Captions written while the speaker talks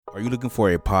Are you looking for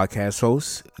a podcast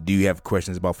host? Do you have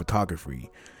questions about photography?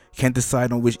 Can't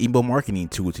decide on which email marketing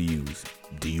tool to use?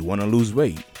 Do you want to lose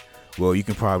weight? Well, you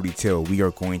can probably tell we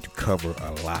are going to cover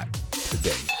a lot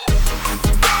today.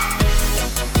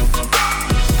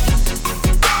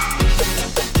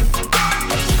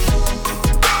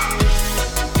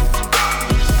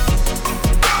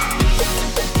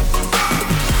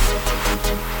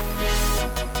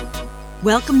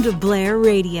 Welcome to Blair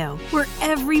Radio, where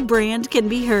every brand can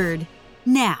be heard.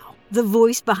 Now, the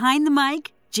voice behind the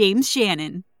mic, James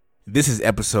Shannon. This is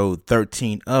episode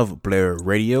 13 of Blair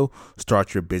Radio.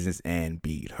 Start your business and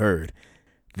be heard.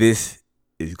 This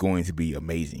is going to be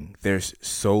amazing. There's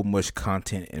so much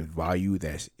content and value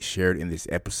that's shared in this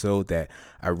episode that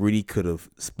I really could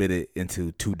have split it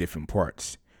into two different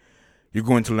parts. You're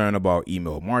going to learn about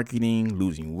email marketing,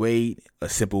 losing weight, a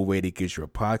simple way to get your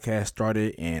podcast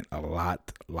started, and a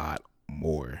lot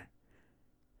more.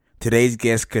 Today's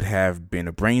guest could have been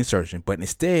a brain surgeon, but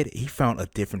instead he found a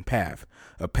different path,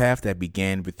 a path that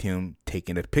began with him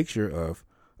taking a picture of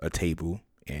a table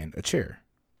and a chair.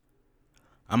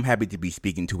 I'm happy to be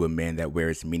speaking to a man that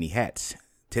wears many hats.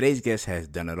 Today's guest has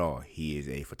done it all. He is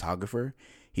a photographer,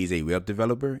 he's a web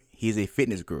developer, he's a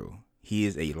fitness guru, he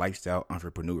is a lifestyle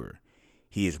entrepreneur.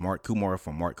 He is Mark Kumar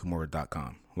from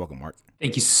markkumar.com. Welcome, Mark.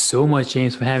 Thank you so much,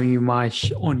 James, for having me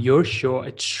on your show.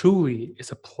 It truly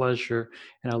is a pleasure,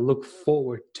 and I look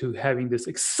forward to having this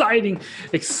exciting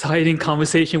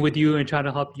conversation with you and trying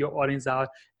to help your audience out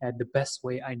at the best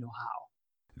way I know how.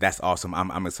 That's awesome.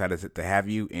 I'm excited to have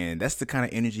you, and that's the kind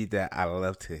of energy that I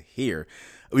love to hear.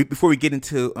 Before we get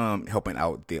into helping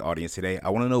out the audience today, I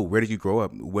want to know, where did you grow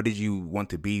up? What did you want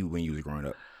to be when you was growing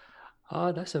up?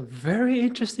 That's a very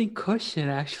interesting question.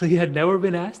 Actually, I'd never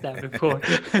been asked that before.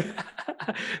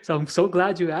 So I'm so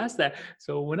glad you asked that.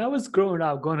 So when I was growing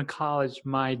up, going to college,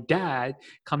 my dad,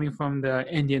 coming from the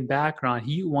Indian background,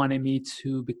 he wanted me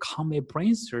to become a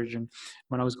brain surgeon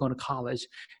when I was going to college.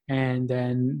 And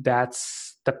then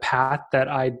that's the path that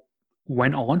I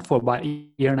went on for about a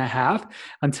year and a half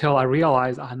until I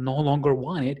realized I no longer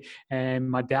want it.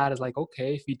 And my dad is like,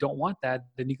 okay, if you don't want that,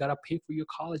 then you got to pay for your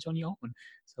college on your own.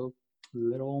 So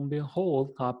little and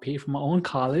behold, I paid for my own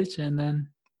college, and then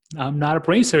I'm not a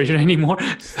brain surgeon anymore. All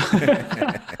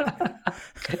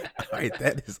right,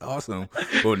 that is awesome.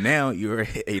 Well, now you're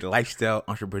a lifestyle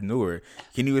entrepreneur.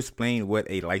 Can you explain what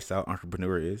a lifestyle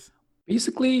entrepreneur is?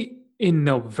 Basically, in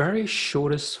the very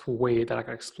shortest way that I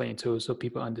can explain to so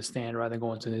people understand rather than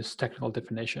going into this technical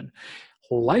definition,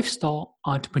 lifestyle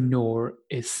entrepreneur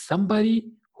is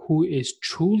somebody who is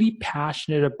truly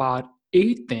passionate about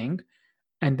a thing,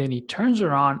 and then he turns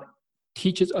around,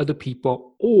 teaches other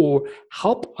people or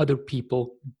help other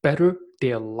people better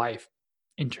their life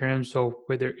in terms of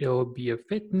whether it'll be a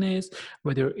fitness,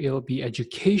 whether it'll be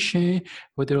education,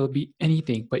 whether it'll be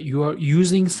anything. But you are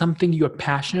using something you're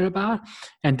passionate about,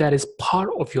 and that is part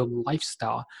of your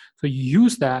lifestyle. So you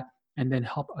use that and then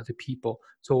help other people.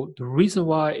 So the reason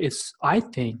why I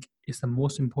think is the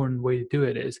most important way to do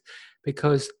it is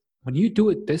because when you do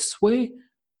it this way,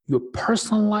 your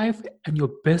personal life and your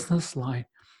business life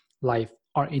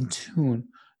are in tune.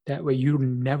 That way you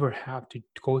never have to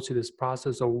go through this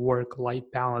process of work-life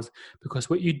balance, because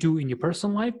what you do in your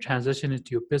personal life transition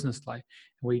into your business life.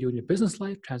 And what you do in your business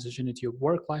life transition into your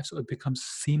work life. So it becomes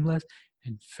seamless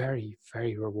and very,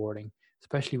 very rewarding,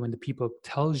 especially when the people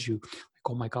tells you, like,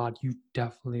 oh my God, you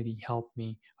definitely helped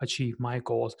me achieve my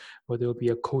goals, whether it'll be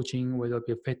a coaching, whether it'll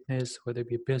be a fitness, whether it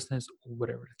be a business, or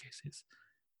whatever the case is.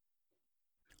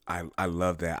 I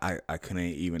love that. I couldn't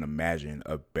even imagine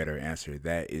a better answer.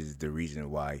 That is the reason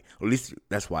why, or at least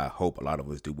that's why I hope a lot of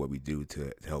us do what we do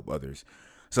to help others.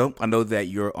 So I know that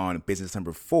you're on business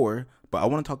number 4, but I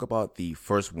want to talk about the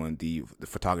first one, the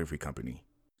photography company.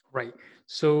 Right.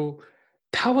 So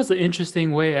that was an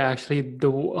interesting way, actually,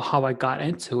 how I got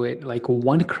into it. Like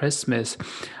one Christmas,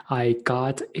 I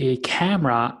got a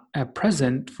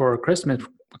present for a Christmas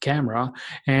camera,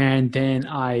 and then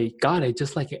I got it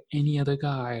just like any other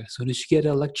guy. So as you get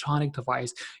an electronic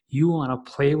device, you want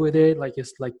to play with it like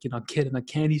it's like, a kid in a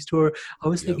candy store. I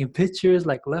was taking pictures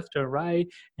like left or right,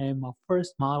 and my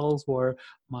first models were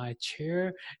my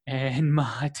chair and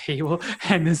my table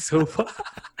and the sofa.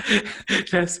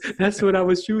 That's what I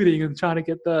was shooting and trying to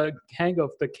get the hang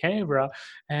of the camera.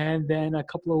 And then a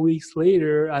couple of weeks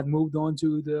later, I moved on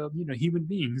to the human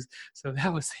beings. So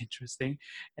that was interesting.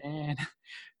 And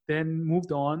then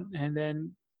moved on, and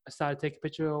then I started taking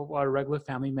pictures of our regular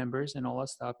family members and all that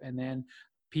stuff. And then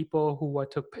people who I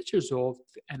took pictures of,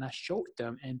 and I showed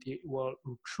them, and they were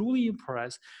truly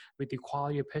impressed with the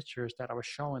quality of pictures that I was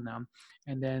showing them.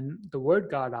 And then the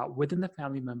word got out within the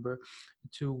family member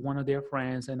to one of their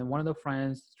friends, and then one of the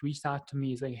friends reached out to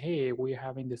me saying, "Hey, we're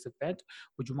having this event.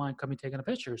 Would you mind coming taking the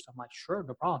pictures?" I'm like, "Sure,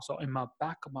 no problem." So in my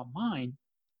back of my mind,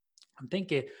 I'm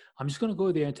thinking, I'm just gonna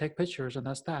go there and take pictures, and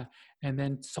that's that. And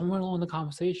then somewhere along the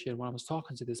conversation, when I was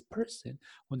talking to this person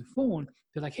on the phone,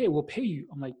 they're like, "Hey, we'll pay you."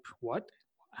 I'm like, "What?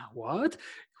 What?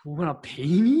 You're gonna pay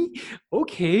me?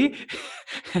 Okay."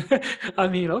 I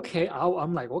mean, okay.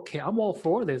 I'm like, okay, I'm all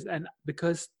for this, and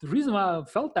because the reason why I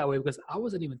felt that way because I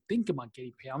wasn't even thinking about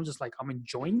getting paid. I'm just like, I'm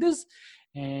enjoying this,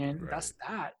 and Right. that's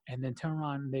that. And then turn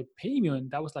around and they pay me, and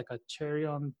that was like a cherry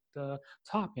on the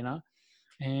top,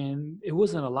 and it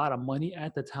wasn't a lot of money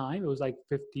at the time. It was like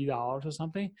 $50 or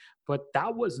something, but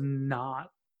that was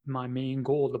not my main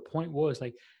goal. The point was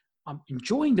like, I'm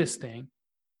enjoying this thing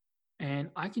and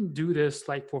I can do this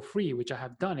like for free, which I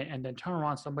have done it, and then turn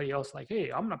around somebody else like,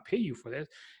 "Hey, I'm gonna pay you for this,"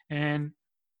 and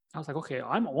I was like, okay,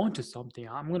 I'm onto something.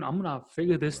 I'm gonna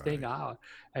figure this thing Right. out.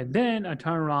 And then I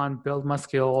turn around, build my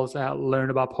skills, learn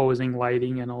about posing,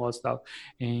 lighting, and all that stuff.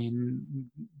 And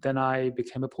then I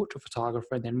became a portrait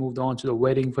photographer, and then moved on to the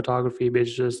wedding photography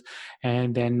business,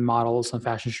 and then models and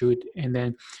fashion shoot. And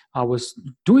then I was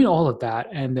doing all of that,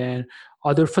 and then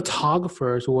other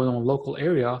photographers who were in the local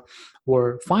area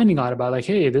were finding out about like,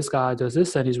 hey, this guy does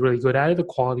this, and he's really good at it. The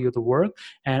quality of the work,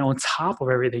 and on top of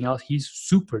everything else, he's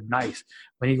super nice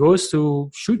when he goes to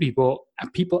shoot people,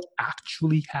 people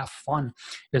actually have fun.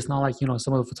 It's not like,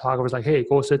 some of the photographers like, hey,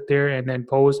 go sit there and then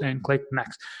pose and click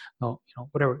next. No,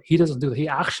 whatever. He doesn't do that. He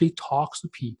actually talks to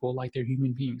people like they're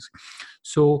human beings.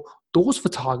 So those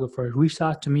photographers reached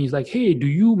out to me. He's like, hey, do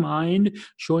you mind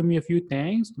showing me a few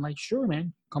things? I'm like, sure,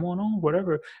 man. Come on,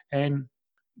 whatever. And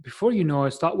before you know, I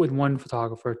start with one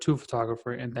photographer, two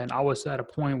photographer, and then I was at a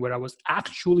point where I was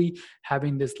actually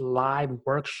having this live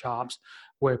workshops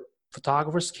where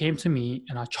photographers came to me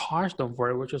and I charged them for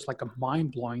it, which was like a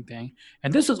mind blowing thing.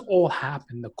 And this has all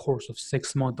happened in the course of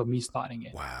 6 months of me starting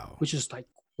it, Wow. which is like,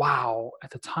 wow.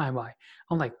 At the time,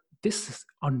 I'm like, this is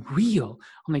unreal.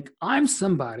 I'm like, I'm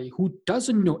somebody who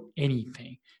doesn't know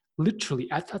anything.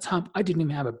 Literally, at that time, I didn't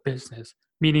even have a business,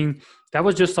 meaning that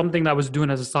was just something that I was doing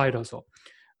as a side hustle,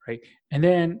 right? And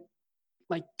then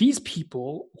like these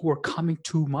people who are coming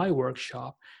to my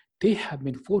workshop, they have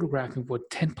been photographing for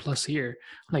 10 plus years.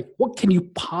 Like, what can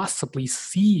you possibly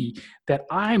see that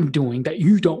I'm doing that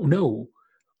you don't know?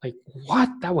 Like, what?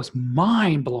 That was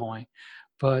mind blowing.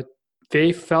 But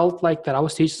they felt like that I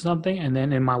was teaching something. And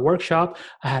then in my workshop,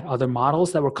 I had other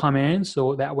models that were coming in.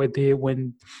 So that way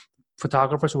when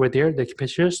photographers were there, the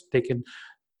pictures, they can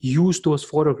use those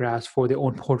photographs for their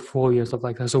own portfolio and stuff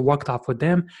like that. So it worked out for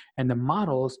them, and the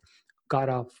models got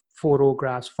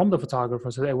photographs from the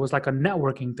photographers. So it was like a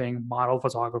networking thing, model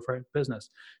photographer business.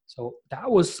 So that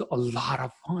was a lot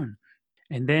of fun.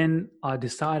 And then I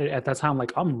decided at that time,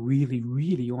 like, I'm really,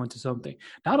 really onto something.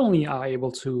 Not only am I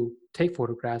able to take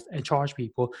photographs and charge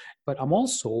people, but I'm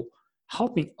also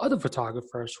helping other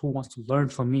photographers who wants to learn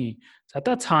from me. So at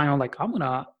that time, I'm like, I'm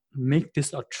gonna make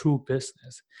this a true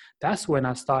business. That's when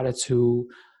I started to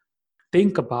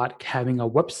think about having a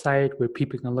website where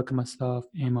people can look at my stuff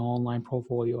in my online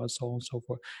portfolio and so on and so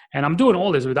forth. And I'm doing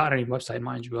all this without any website,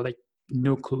 mind you, like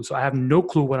no clue. So I have no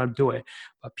clue what I'm doing,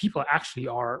 but people actually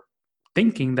are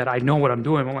thinking that I know what I'm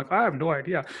doing. I'm like, I have no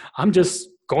idea. I'm just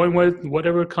going with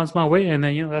whatever comes my way. And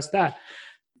then, that's that.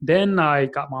 Then I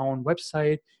got my own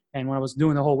website. And when I was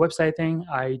doing the whole website thing,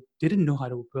 I didn't know how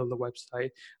to build a website.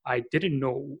 I didn't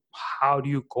know how do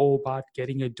you go about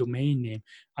getting a domain name.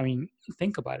 I mean,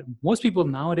 think about it. Most people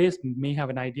nowadays may have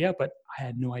an idea, but I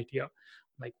had no idea.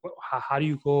 Like, how do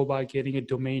you go about getting a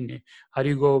domain name? How do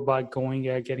you go about going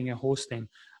at getting a hosting?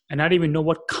 And I didn't even know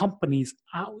what companies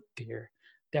out there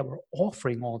that were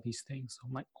offering all these things. So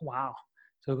I'm like, wow.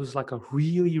 So it was like a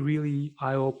really, really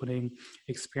eye-opening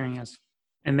experience.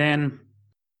 And then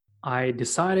I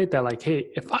decided that like, hey,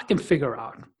 if I can figure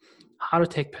out how to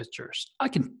take pictures, I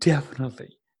can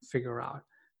definitely figure out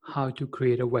how to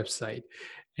create a website.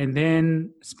 And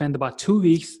then spend about 2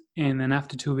 weeks. And then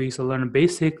after 2 weeks, I learned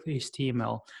basic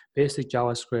HTML, basic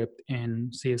JavaScript,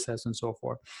 and CSS and so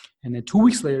forth. And then 2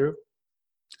 weeks later,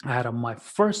 I had on my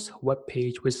first web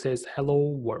page which says "Hello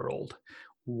World."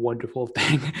 Wonderful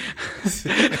thing.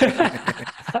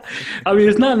 I mean,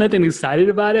 it's not nothing excited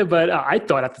about it, but I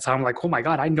thought at the time, like, oh my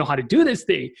God, I know how to do this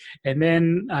thing. And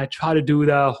then I tried to do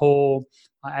the whole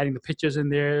adding the pictures in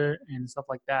there and stuff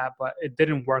like that, but it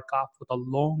didn't work out for the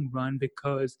long run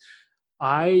because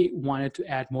I wanted to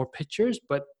add more pictures,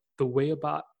 but the way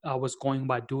about I was going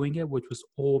about doing it, which was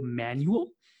all manual,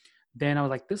 then I was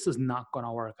like, this is not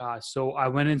gonna work out. So I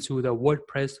went into the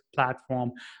WordPress platform,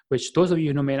 which those of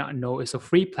you who may not know, is a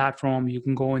free platform. You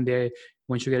can go in there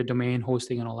once you get a domain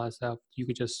hosting and all that stuff. You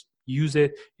could just use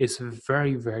it. It's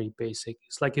very, very basic.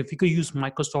 It's like if you could use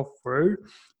Microsoft Word,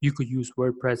 you could use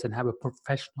WordPress and have a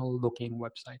professional looking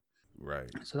website. Right.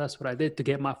 So that's what I did to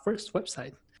get my first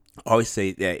website. I always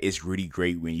say that it's really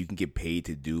great when you can get paid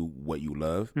to do what you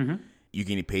love. Mm-hmm. You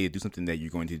can get paid to do something that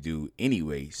you're going to do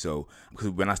anyway. So, because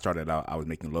when I started out, I was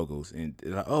making logos, and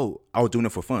like, I was doing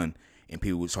it for fun, and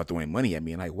people would start throwing money at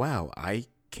me, and like, wow, I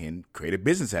can create a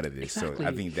business out of this. Exactly.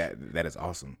 So I think that is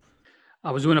awesome.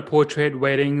 I was doing a portrait,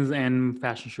 weddings, and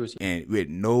fashion shows. And we had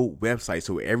no website,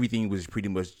 so everything was pretty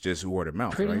much just word of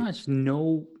mouth. Pretty right? much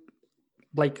no.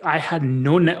 Like I had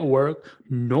no network,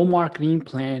 no marketing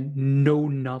plan, no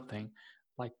nothing,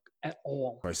 like at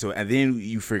all. Right. So, and then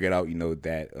you figured out,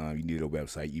 that you needed a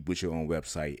website. You built your own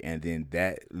website, and then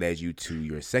that led you to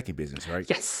your second business, right?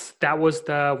 Yes, that was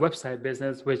the website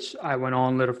business, which I went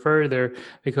on a little further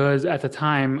because at the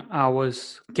time I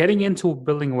was getting into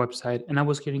building a website and I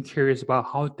was getting curious about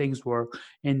how things work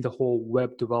in the whole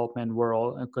web development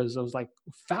world because it was like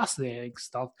fascinating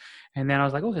stuff. And then I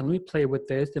was like, okay, let me play with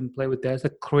this and play with this. I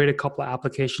created a couple of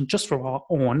applications just for our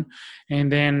own.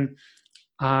 And then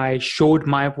I showed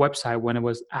my website when it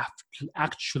was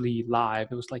actually live.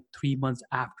 It was like 3 months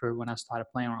after when I started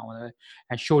playing around with it.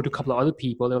 I showed a couple of other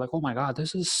people. They're like, oh my God,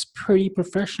 this is pretty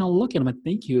professional looking. I'm like,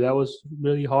 thank you. That was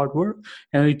really hard work.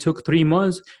 And it took 3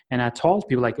 months. And I told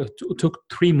people like it took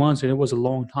 3 months and it was a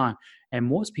long time. And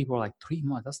most people are like, 3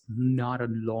 months, that's not a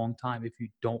long time if you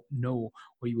don't know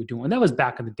what you were doing. And that was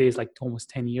back in the days, like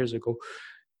almost 10 years ago.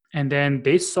 And then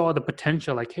they saw the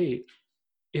potential like, hey,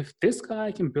 if this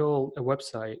guy can build a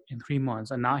website in 3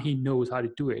 months and now he knows how to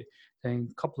do it, then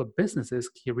a couple of businesses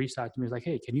he reached out to me, like,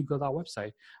 hey, can you build our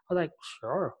website? I was like,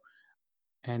 sure.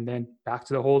 And then back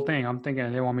to the whole thing. I'm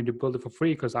thinking they want me to build it for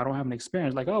free because I don't have an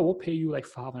experience. Like, oh, we'll pay you like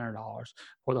 $500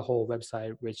 for the whole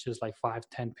website, which is like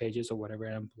 5-10 pages or whatever,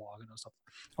 and blog and stuff.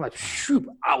 I'm like, shoot,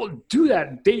 I will do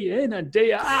that day in and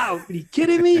day out. Are you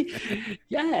kidding me?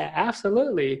 Yeah,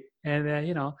 absolutely. And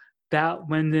then, that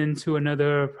went into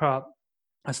another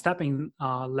a stepping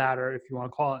ladder, if you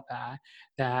want to call it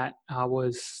that I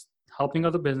was helping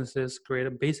other businesses create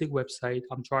a basic website.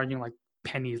 I'm charging like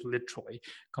pennies literally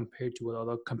compared to what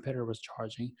other competitor was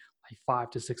charging, like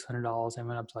 $500 to $600 and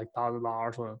went up to like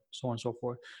 $1,000 or so on and so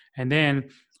forth. And then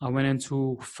I went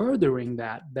into furthering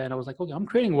that. Then I was like, okay, I'm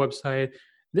creating a website.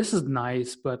 This is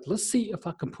nice, but let's see if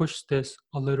I can push this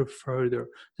a little further.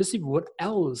 Let's see what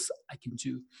else I can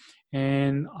do.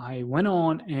 And I went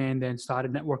on and then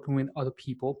started networking with other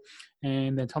people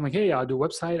and then tell me, hey, I'll do a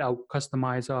website. I'll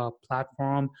customize a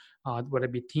platform, whether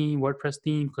it be theme, WordPress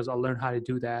theme, because I'll learn how to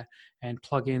do that and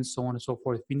plugins, so on and so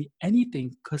forth. If you need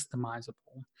anything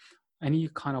customizable, any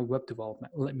kind of web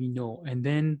development, let me know. And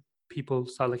then people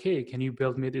start like, hey, can you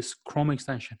build me this Chrome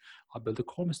extension? I'll build a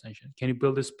Chrome extension. Can you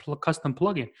build this custom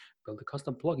plugin? Build a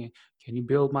custom plugin. Can you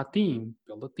build my theme?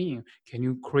 Build a theme. Can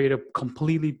you create a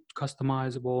completely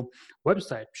customizable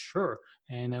website? Sure.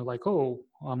 And they're like, oh,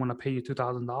 I'm going to pay you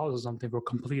 $2,000 or something for a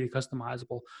completely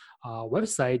customizable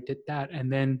website. Did that. And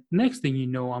then next thing you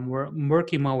know, I'm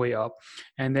working my way up.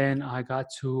 And then I got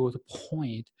to the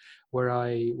point where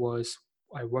I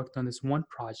worked on this one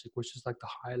project, which is like the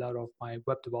highlight of my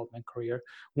web development career,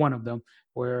 one of them,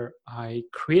 where I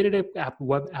created a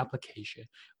web application,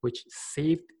 which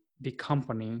saved the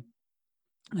company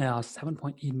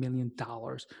 $7.8 million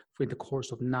for the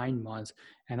course of 9 months.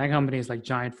 And that company is like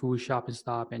Giant Food, Shop and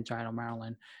Stop in China,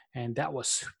 Maryland. And that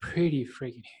was pretty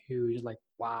freaking huge. Like,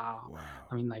 wow.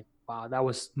 I mean, like, wow, that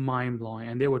was mind blowing.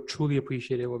 And they were truly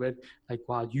appreciative of it. Like,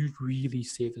 wow, you really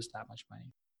saved us that much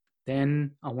money.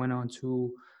 Then I went on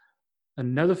to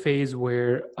another phase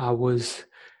where I was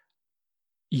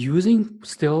using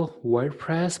still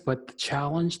WordPress, but the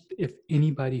challenge, if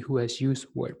anybody who has used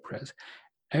WordPress,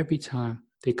 every time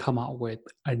they come out with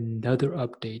another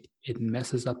update, it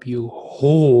messes up your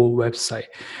whole website.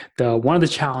 One of the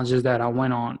challenges that I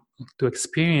went on to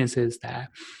experience is that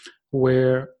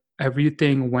where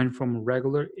everything went from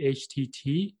regular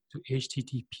HTTP to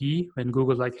HTTP. When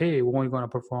Google's like, hey, we're only going to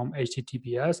perform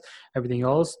HTTPS, everything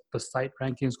else, the site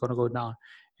ranking is going to go down.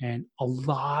 And a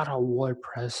lot of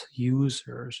WordPress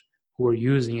users who are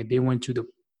using it, they went to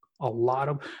a lot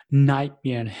of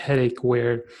nightmare and headache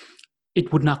where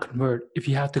it would not convert. If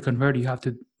you have to convert, you have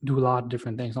to do a lot of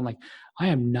different things. I'm like, I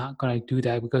am not going to do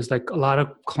that because like a lot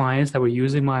of clients that were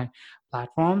using my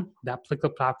platform, that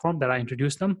particular platform that I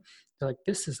introduced them, They're like,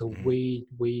 this is a way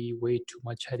too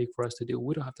much headache for us to do.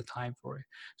 We don't have the time for it.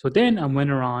 So then I went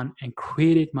around and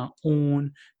created my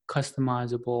own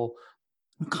customizable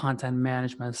content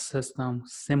management system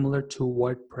similar to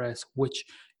WordPress, which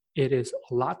it is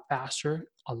a lot faster,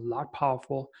 a lot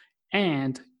powerful,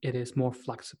 and it is more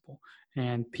flexible.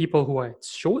 And people who I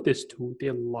show this to,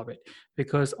 they love it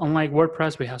because unlike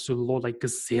WordPress, we have to load like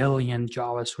gazillion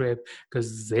JavaScript,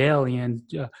 gazillion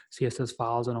CSS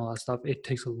files, and all that stuff. It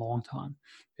takes a long time.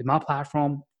 With my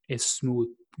platform, it's smooth.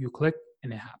 You click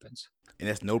and it happens. And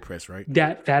that's NodePress, right?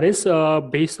 That is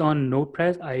based on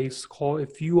NodePress.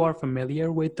 If you are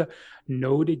familiar with the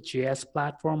Node.js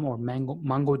platform or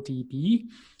MongoDB,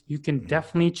 you can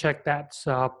definitely check that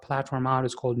platform out.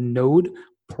 It's called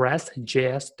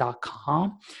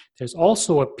NodePressJS.com. There's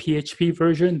also a PHP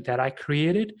version that I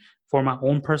created for my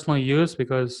own personal use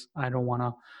because I don't want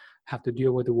to have to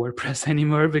deal with the WordPress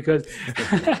anymore because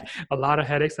a lot of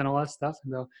headaches and all that stuff.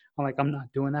 And so I'm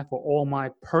not doing that for all my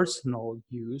personal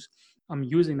use. I'm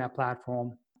using that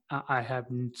platform. I have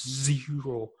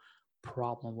zero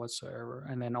problem whatsoever.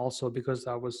 And then also because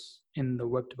I was in the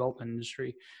web development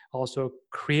industry, I also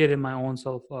created my own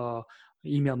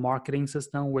email marketing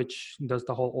system, which does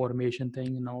the whole automation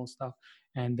thing and all stuff.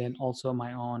 And then also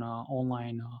my own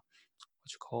online,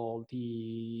 what's called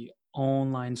the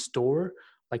online store,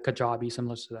 like Kajabi,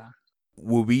 similar to that.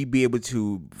 Will we be able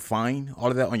to find all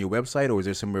of that on your website, or is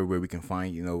there somewhere where we can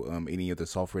find, any of the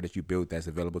software that you built that's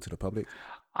available to the public?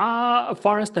 As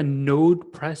far as the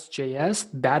NodePress.js,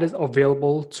 that is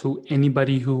available to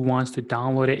anybody who wants to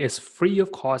download it. It's free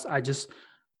of cost. I just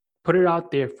put it out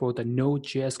there for the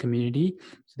Node.js community.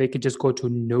 So they can just go to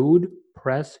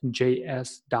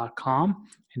NodePressJS.com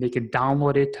and they can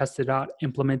download it, test it out,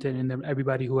 implement it, and then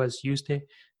everybody who has used it,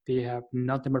 they have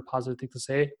nothing but positive things to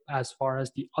say. As far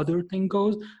as the other thing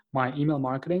goes, my email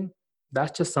marketing,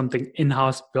 that's just something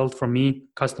in-house built for me,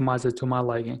 customized it to my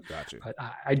liking. Gotcha. But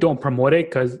I don't promote it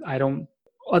because I don't.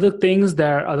 Other things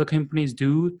that other companies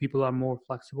do, people are more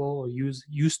flexible or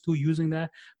used to using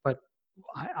that. But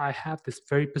I have this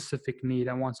very specific need.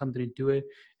 I want somebody to do it.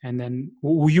 And then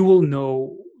you will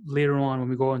know later on when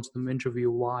we go into the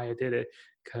interview why I did it.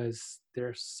 Because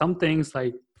there's some things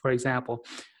like, for example,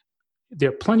 there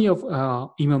are plenty of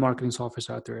email marketing softwares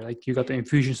out there. Like you got the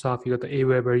Infusionsoft, you got the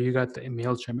Aweber, you got the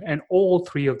MailChimp, and all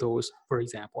three of those, for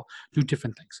example, do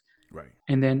different things. Right.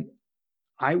 And then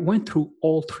I went through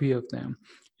all three of them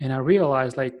and I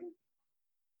realized like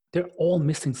they're all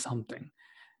missing something.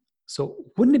 So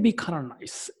wouldn't it be kind of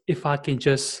nice if I can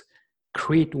just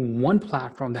create one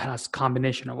platform that has a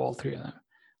combination of all three of them?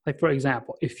 Like for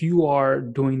example, if you are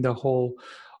doing the whole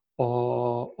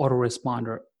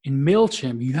autoresponder, in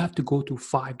MailChimp, you have to go through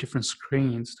 5 different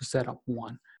screens to set up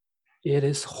one. It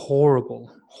is horrible.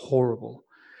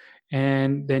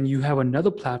 And then you have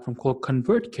another platform called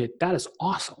ConvertKit. That is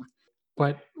awesome.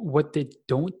 But what they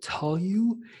don't tell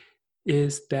you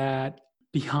is that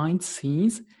behind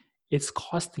scenes, it's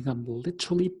costing them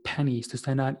literally pennies to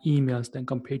send out emails than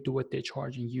compared to what they're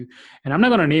charging you. And I'm not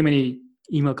going to name any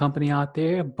email company out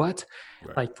there, but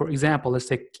like, for example, let's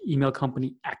say email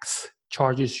company X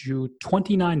charges you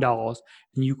 $29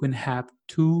 and you can have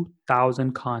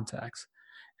 2,000 contacts.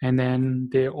 And then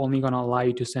they're only going to allow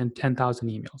you to send 10,000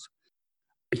 emails.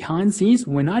 Behind scenes,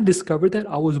 when I discovered that,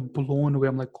 I was blown away.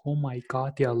 I'm like, oh my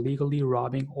God, they are legally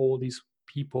robbing all these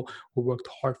people who worked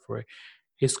hard for it.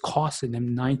 It's costing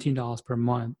them $19 per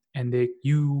month, and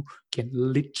you can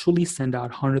literally send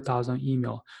out 100,000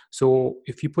 emails. So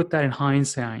if you put that in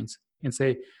hindsight and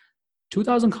say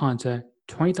 2,000 contact,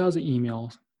 20,000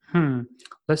 emails,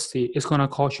 let's see, it's going to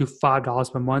cost you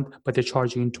 $5 per month, but they're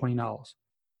charging you $20.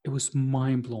 It was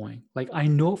mind-blowing. Like I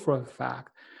know for a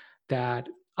fact that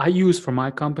I use for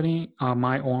my company,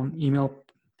 my own email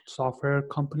software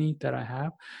company that I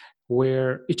have,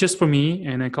 where it's just for me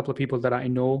and a couple of people that I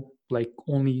know, like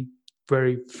only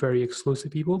very, very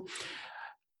exclusive people.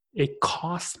 It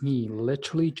costs me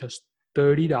literally just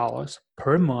 $30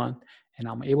 per month, and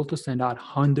I'm able to send out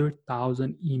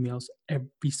 100,000 emails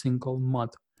every single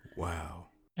month. Wow.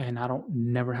 And I don't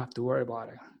never have to worry about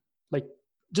it. Like,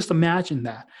 just imagine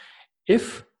that.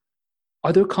 If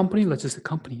other company, let's just say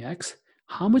company X,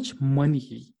 how much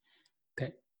money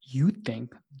that you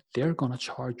think they're going to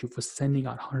charge you for sending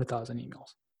out 100,000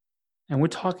 emails? And we're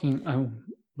talking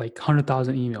like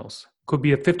 100,000 emails. Could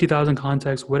be a 50,000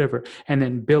 contacts, whatever, and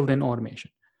then build in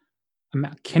automation.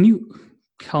 Can you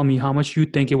tell me how much you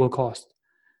think it will cost?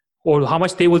 Or how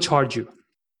much they will charge you?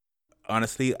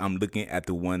 Honestly, I'm looking at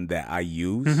the one that I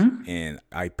use, and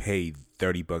I pay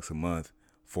 $30 a month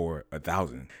for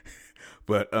 1,000.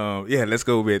 But yeah, let's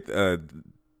go with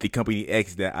the company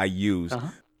X that I use.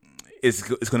 it's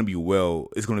going to be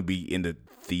it's going to be in the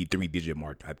 3-digit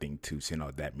mark, I think, to send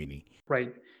out that many.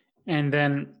 Right. And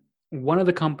then one of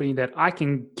the company that I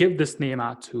can give this name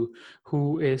out to,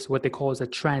 who is what they call as a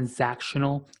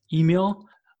transactional email,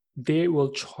 they will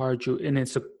charge you, and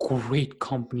it's a great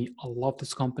company. I love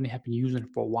this company. Have been using it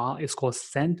for a while. It's called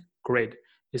SendGrid.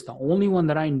 It's the only one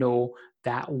that I know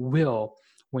that will,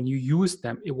 when you use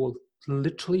them, it will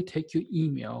literally take your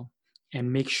email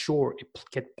and make sure it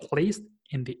get placed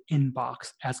in the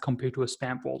inbox as compared to a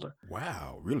spam folder.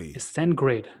 Wow, really? It's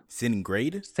SendGrid.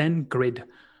 SendGrid? SendGrid.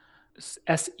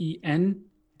 SendGrid.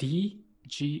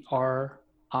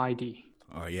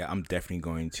 Oh yeah, I'm definitely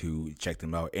going to check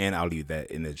them out, and I'll leave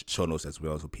that in the show notes as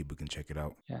well, so people can check it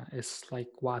out. Yeah, it's like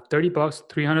what, $30,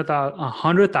 300,000,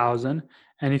 100,000,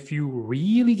 and if you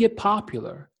really get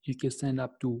popular, you can send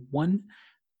up to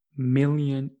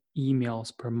 1,000,000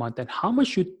 emails per month. And how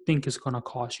much you think is going to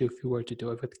cost you if you were to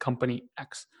do it with company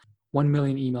X?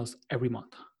 1,000,000 emails every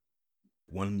month.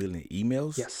 1,000,000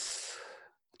 emails? Yes,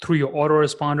 through your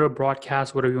autoresponder,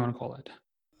 broadcast, whatever you want to call it.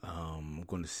 I'm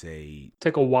going to say...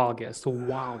 Take a wild guess. All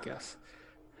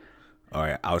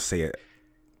right, I'll say it.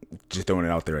 Just throwing it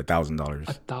out there, $1,000.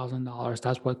 $1,000.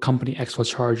 That's what company X will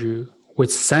charge you.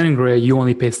 With SendGrid, you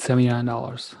only pay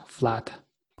 $79 flat.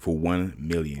 For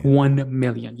 1,000,000.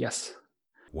 1,000,000, yes.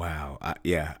 Wow.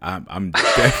 I'm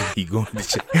definitely going to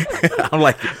check. I'm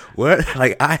like, what?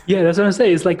 Yeah, that's what I'm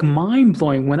saying. It's like mind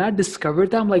blowing. When I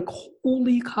discovered that, I'm like,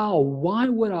 holy cow, why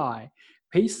would I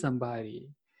pay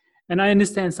somebody? And I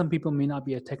understand some people may not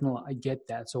be a technical. I get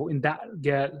that. So in that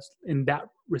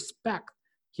respect,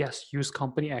 yes, use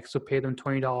company X, so pay them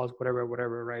 $20,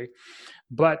 whatever, right?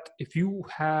 But if you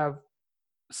have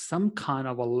some kind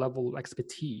of a level of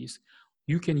expertise,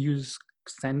 you can use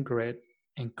SendGrid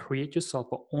and create yourself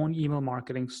your own email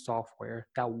marketing software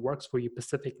that works for your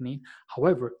specific need.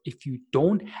 However, if you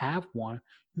don't have one,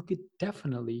 you could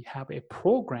definitely have a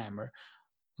programmer.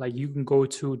 Like you can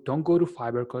don't go to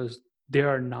Fiverr, because they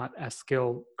are not as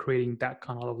skilled creating that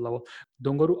kind of level.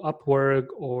 Don't go to Upwork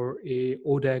or a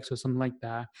Odex or something like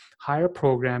that. Hire a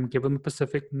program, give them a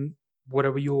specific,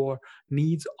 whatever your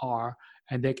needs are,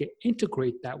 and they can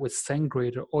integrate that with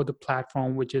SendGrid or the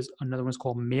platform, which is another one's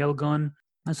called Mailgun.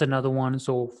 That's another one.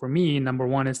 So for me, number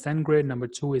one is SendGrid. Number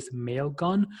two is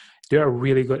Mailgun. They are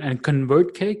really good. And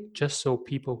ConvertKit, just so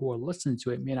people who are listening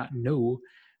to it may not know,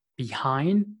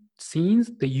 behind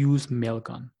scenes, they use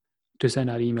Mailgun to send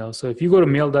out emails. So if you go to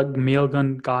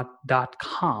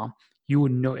mailgun.com, you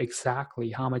would know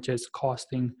exactly how much it's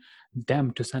costing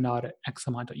them to send out X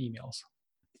amount of emails.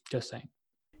 Just saying.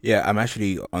 Yeah, I'm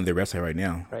actually on their website right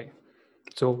now. Right.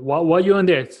 So while you're on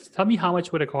there, tell me how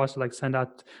much would it cost to like send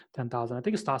out 10,000? I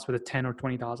think it starts with a 10 or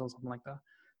 20,000, something like that.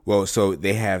 Well, so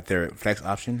they have their flex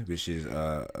option, which is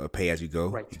a pay as you go.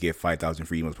 Right. You get 5,000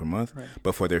 free emails per month. Right.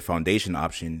 But for their foundation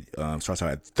option, starts out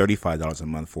at $35 a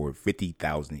month for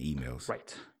 50,000 emails.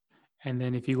 Right. And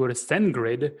then if you go to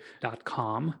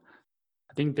sendgrid.com,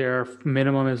 I think their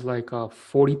minimum is like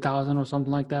 40,000 or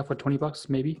something like that for $20,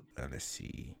 maybe. Let's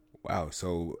see. Wow.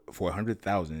 So for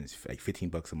 100,000, it's like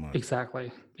 $15 a month.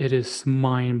 Exactly. It is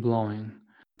mind blowing.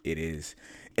 It is.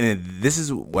 And this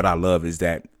is what I love is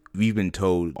that we've been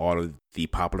told all of the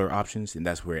popular options, and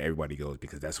that's where everybody goes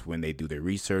because that's when they do their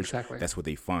research. Exactly. That's what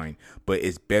they find. But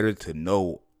it's better to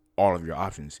know all of your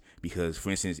options because, for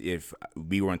instance, if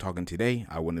we weren't talking today,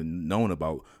 I wouldn't have known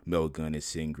about Mailgun and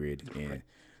SendGrid. And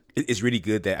it's really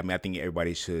good that, I think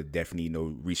everybody should definitely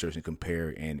research and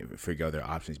compare and figure out their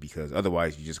options because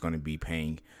otherwise you're just going to be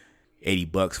paying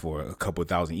 $80 for a couple of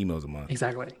thousand emails a month.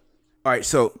 Exactly. All right.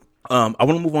 So I want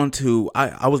to move on to,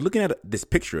 I was looking at this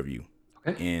picture of you.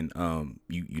 Okay. And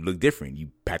you look different. You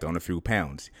packed on a few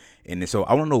pounds. And so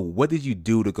I want to know, what did you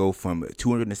do to go from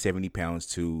 270 pounds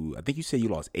to, I think you said you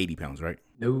lost 80 pounds, right?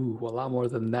 No, a lot more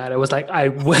than that. It was like, I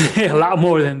went a lot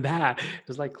more than that. It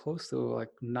was like close to like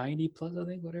 90 plus, I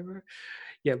think, whatever.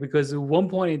 Yeah, because at one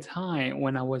point in time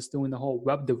when I was doing the whole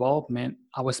web development,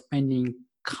 I was spending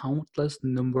countless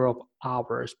number of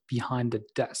hours behind the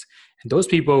desk. And those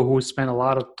people who spend a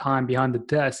lot of time behind the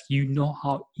desk, you know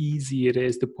how easy it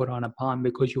is to put on a pound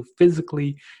because you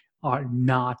physically are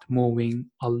not moving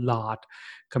a lot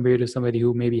compared to somebody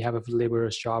who maybe have a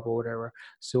laborer's job or whatever.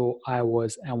 So I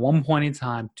was at one point in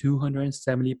time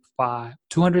 270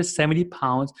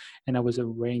 pounds, and I was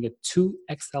wearing a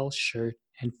 2XL shirt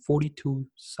and 42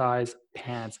 size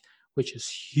pants, which is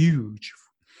huge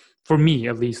for me,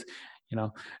 at least.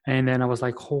 And then I was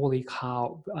like, holy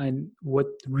cow. And what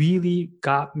really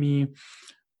got me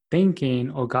thinking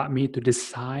or got me to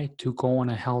decide to go on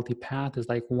a healthy path is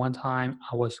like one time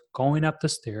I was going up the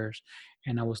stairs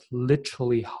and I was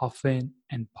literally huffing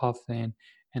and puffing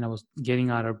and I was getting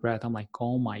out of breath. I'm like,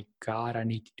 oh my God, I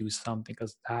need to do something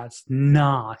because that's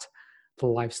not the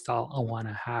lifestyle I want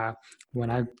to have. When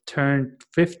I turn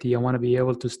 50, I want to be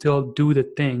able to still do the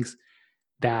things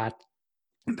that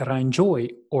I enjoy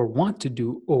or want to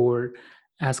do, or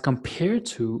as compared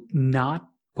to not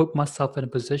put myself in a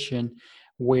position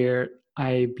where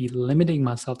I be limiting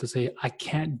myself to say I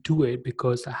can't do it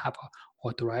because I have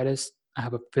arthritis, I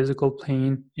have a physical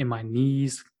pain in my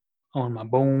knees, on my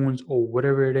bones, or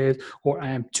whatever it is, or I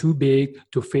am too big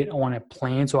to fit on a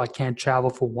plane, so I can't travel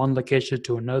from one location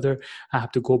to another. I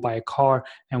have to go by a car,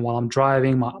 and while I'm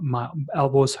driving, my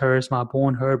elbows hurts, my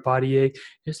bone hurt, body ache.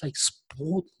 It's like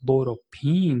sport load of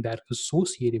pain that's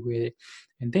associated with it.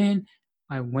 And then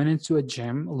I went into a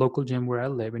gym, a local gym where I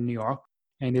live in New York,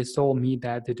 and they told me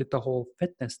that they did the whole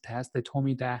fitness test. They told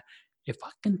me that if I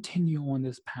continue on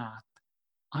this path,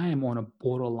 I am on a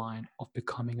borderline of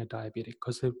becoming a diabetic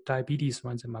because the diabetes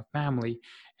runs in my family.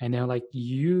 And they're like,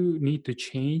 you need to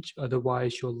change,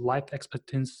 otherwise your life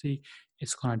expectancy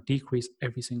is going to decrease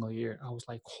every single year. I was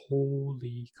like,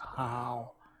 holy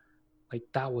cow. Like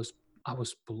I was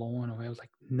blown away. I was like,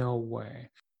 no way.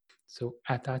 So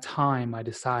at that time, I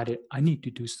decided I need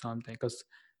to do something because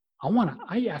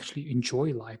I actually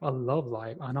enjoy life. I love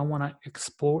life and I want to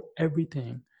explore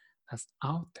everything that's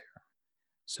out there.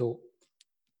 So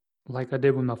like I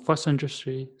did with my first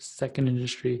industry, second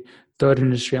industry, third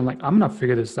industry. I'm like, I'm gonna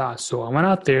figure this out. So I went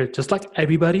out there just like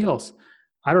everybody else.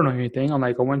 I don't know anything. I'm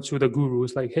like, I went to the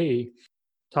gurus, like, hey,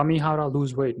 tell me how to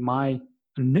lose weight. My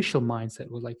initial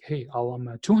mindset was like, hey, I'm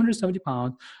at 270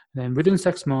 pounds, and then within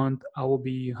 6 months, I will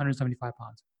be 175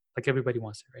 pounds. Like everybody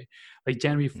wants it, right? Like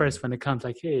January 1st, when it comes,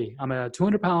 like, hey, I'm at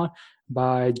 200 pounds.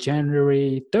 By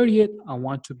January 30th, I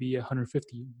want to be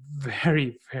 150.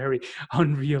 Very, very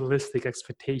unrealistic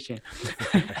expectation.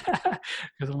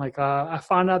 Because I'm like, I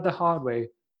found out the hard way.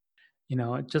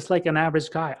 Just like an average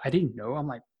guy, I didn't know. I'm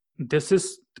like, this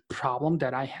is the problem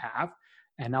that I have,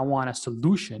 and I want a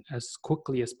solution as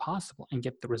quickly as possible and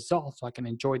get the results so I can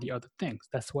enjoy the other things.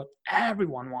 That's what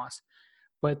everyone wants.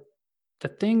 But the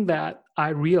thing that I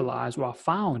realized or I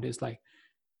found is like,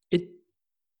 it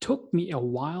took me a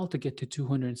while to get to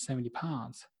 270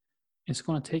 pounds. It's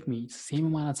going to take me the same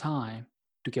amount of time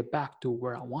to get back to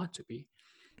where I want to be.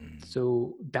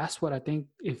 So that's what I think.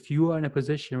 If you are in a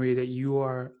position where that you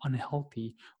are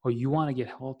unhealthy or you want to get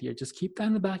healthier, just keep that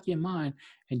in the back of your mind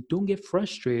and don't get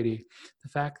frustrated. The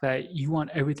fact that you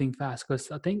want everything fast, because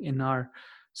I think in our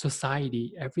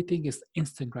society, everything is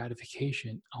instant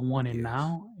gratification. I want it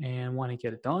now and want to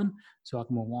get it done so I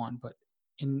can move on. But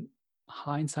in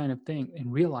hindsight of things, in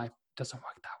real life, it doesn't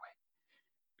work that way.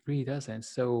 It really doesn't.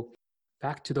 So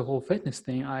back to the whole fitness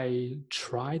thing, I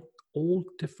tried all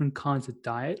different kinds of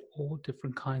diet, all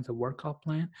different kinds of workout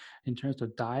plan. In terms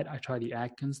of diet, I tried the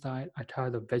Atkins diet, I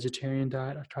tried the vegetarian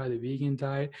diet, I tried the vegan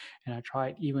diet, and I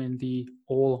tried even the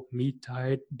all meat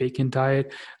diet, bacon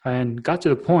diet, and got to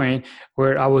the point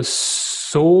where I was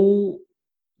so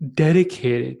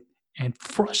dedicated and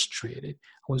frustrated,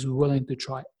 I was willing to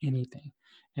try anything.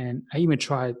 And I even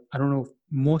tried, I don't know if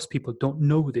most people don't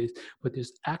know this, but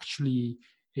there's actually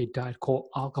a diet called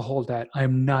alcohol diet.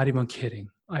 I'm not even kidding.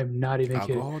 I'm not even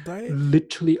Alcohol kidding. diet?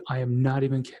 Literally, I am not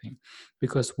even kidding.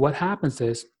 Because what happens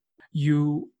is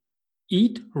you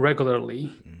eat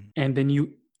regularly and then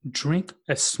you drink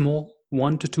a small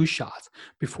 1 to 2 shots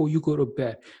before you go to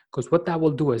bed. Because what that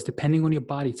will do is, depending on your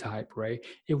body type, right,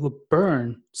 it will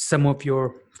burn some of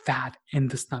your fat in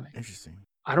the stomach. Interesting.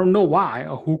 I don't know why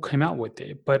or who came out with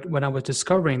it, but when I was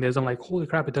discovering this, I'm like, holy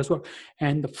crap, it does work.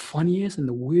 And the funniest and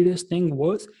the weirdest thing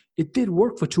was, it did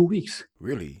work for 2 weeks.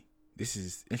 Really? This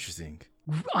is interesting.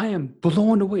 I am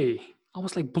blown away. I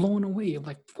was like blown away. I'm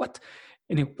like, what?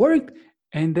 And it worked.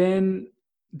 And then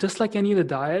just like any other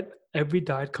diet, every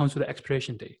diet comes with an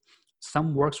expiration date.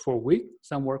 Some works for a week,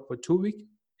 some work for 2 weeks.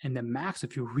 And the max,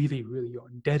 if you really, really are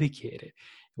dedicated, it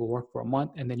will work for a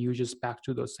month. And then you just back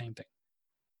to the same thing.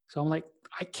 So I'm like,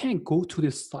 I can't go through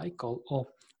this cycle of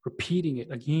repeating it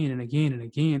again and again and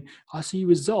again. I see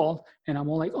result and I'm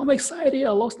all like, oh, I'm excited. I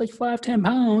lost like 5-10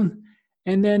 pounds.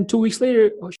 And then 2 weeks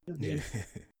later, oh shit,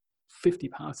 50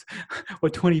 pounds or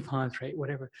 20 pounds, right?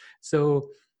 Whatever. So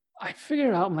I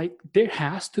figured out, I'm like, there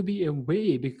has to be a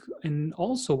way. And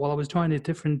also while I was trying the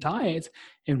different diets,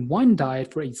 in one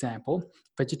diet, for example,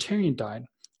 vegetarian diet,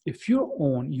 if you're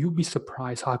on, you'll be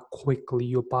surprised how quickly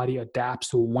your body adapts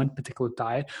to one particular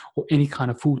diet or any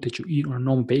kind of food that you eat on a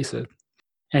normal basis.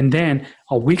 And then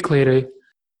a week later,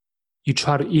 you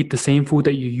try to eat the same food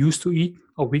that you used to eat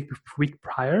a week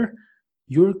prior,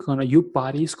 your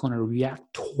body's gonna react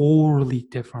totally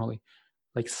differently.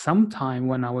 Like sometime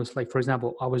when I was like, for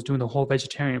example, I was doing the whole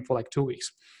vegetarian for like 2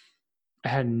 weeks. I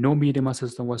had no meat in my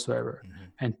system whatsoever.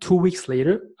 And 2 weeks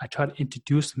later, I tried to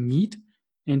introduce meat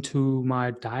into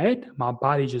my diet. My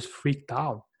body just freaked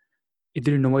out. It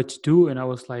didn't know what to do. And I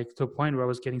was like to a point where I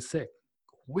was getting sick.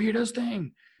 Weirdest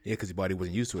thing. Yeah, because your body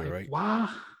wasn't used to it, Like, right? wow.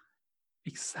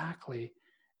 Exactly.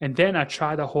 And then I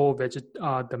tried the whole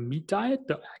the meat diet,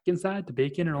 the Atkins diet, the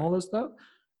bacon and all this stuff.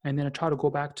 And then I tried to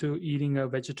go back to eating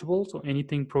vegetables or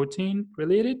anything protein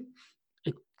related.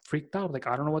 It freaked out. Like,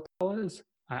 I don't know what the hell it is.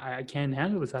 I can't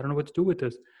handle this. I don't know what to do with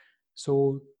this.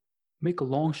 So make a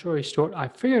long story short, I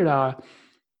figured out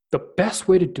the best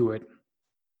way to do it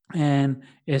and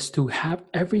is to have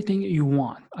everything you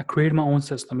want. I created my own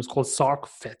system. It's called Sark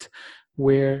Fit,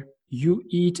 where you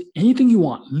eat anything you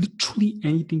want, literally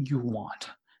anything you want,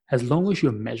 as long as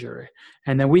you measure it.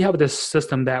 And then we have this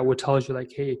system that will tell you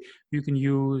like, hey, you can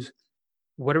use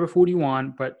whatever food you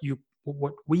want, but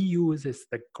what we use is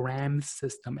the gram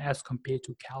system as compared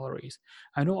to calories.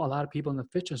 I know a lot of people in the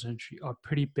fitness industry are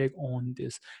pretty big on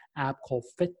this app called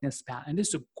Fitness Pal, and this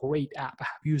is a great app. I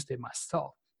have used it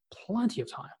myself plenty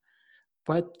of time.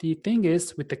 But the thing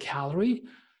is, with the calorie,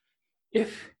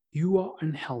 if you are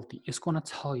unhealthy, it's going to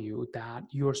tell you that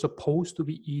you're supposed to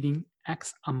be eating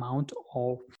X amount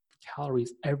of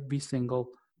calories every single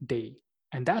day.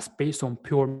 And that's based on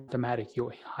pure mathematics,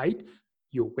 your height,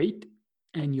 your weight,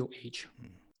 and your age.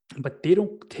 But they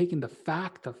don't take in the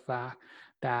fact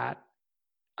that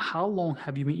how long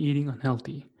have you been eating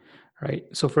unhealthy, right?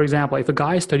 So for example, if a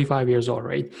guy is 35 years old,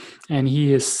 right, and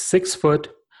he is 6 foot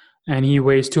and he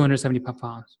weighs 275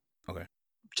 pounds. Okay.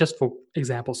 Just for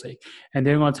example's sake. And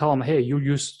they're going to tell him, hey, you're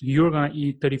going to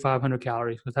eat 3,500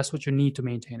 calories because that's what you need to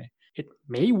maintain it. It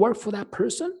may work for that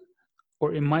person,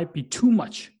 or it might be too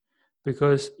much,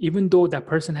 because even though that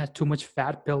person has too much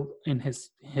fat built in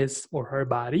his or her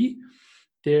body,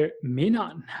 they may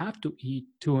not have to eat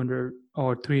 200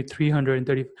 or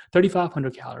 330,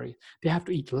 3,500 calories. They have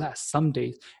to eat less some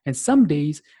days. And some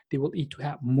days they will eat to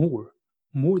have more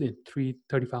than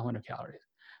 3,500 calories.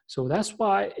 So that's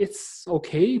why it's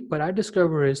okay. But I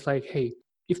discover is like, hey,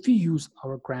 if you use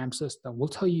our gram system, we'll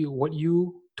tell you what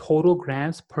you total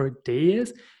grams per day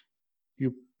is.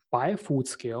 You buy a food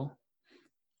scale,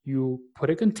 you put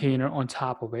a container on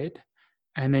top of it,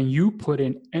 and then you put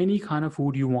in any kind of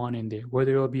food you want in there,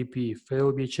 whether it'll be beef, whether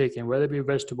it'll be chicken, whether it be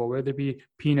vegetable, whether it be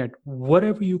peanut,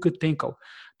 whatever you could think of.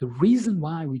 The reason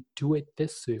why we do it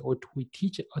this way, or we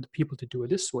teach other people to do it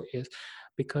this way, is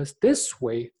because this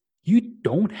way you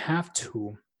don't have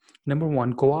to, number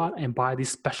one, go out and buy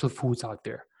these special foods out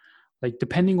there. Like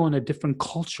depending on a different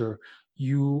culture,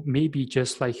 you may be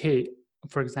just like, hey,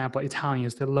 for example,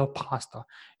 Italians, they love pasta.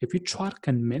 If you try to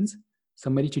convince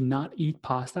somebody to not eat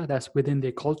pasta that's within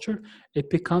their culture, it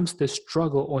becomes the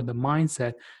struggle or the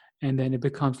mindset, and then it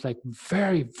becomes like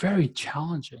very, very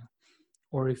challenging.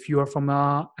 Or if you are from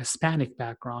a Hispanic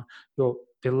background,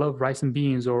 they love rice and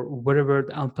beans or whatever,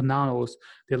 the empanados,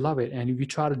 they love it. And if you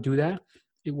try to do that,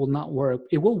 it will not work.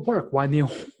 It will work while they're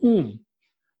home.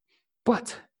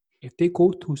 But if they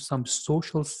go to some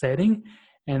social setting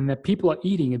and the people are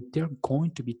eating it, they're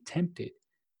going to be tempted.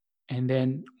 And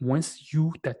then once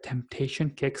that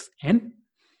temptation kicks in,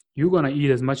 you're going to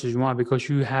eat as much as you want because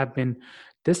you have been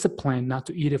disciplined not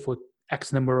to eat it for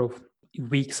X number of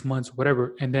weeks, months,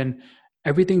 whatever. And then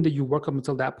everything that you work up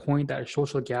until that point, that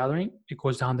social gathering, it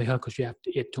goes down the hill because you have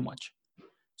to eat too much.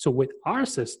 So with our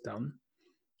system,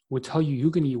 we'll tell you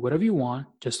can eat whatever you want.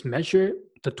 Just measure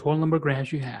the total number of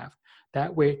grams you have.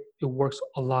 That way, it works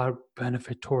a lot of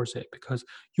benefit towards it because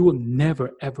you will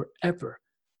never, ever, ever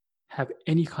have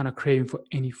any kind of craving for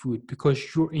any food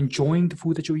because you're enjoying the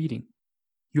food that you're eating.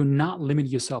 You're not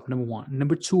limiting yourself, number one.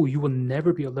 Number two, you will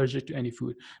never be allergic to any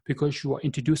food because you are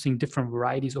introducing different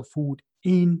varieties of food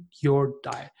in your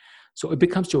diet. So it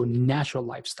becomes your natural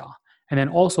lifestyle. And then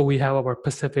also we have our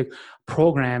specific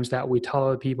programs that we tell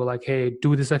other people like, hey,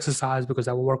 do this exercise because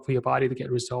that will work for your body to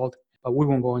get result. But we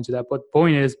won't go into that. But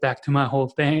point is back to my whole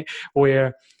thing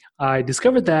where I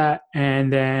discovered that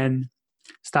and then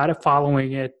started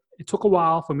following it. It took a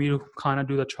while for me to kind of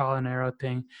do the trial and error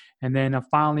thing. And then I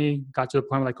finally got to the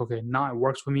point like, okay, now it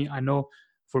works for me. I know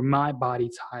for my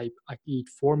body type, I eat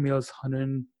 4 meals,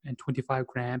 125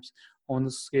 grams on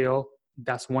the scale.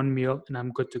 That's one meal and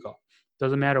I'm good to go.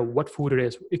 Doesn't matter what food it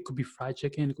is. It could be fried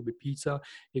chicken. It could be pizza.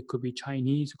 It could be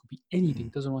Chinese. It could be anything.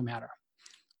 It doesn't really matter.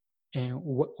 And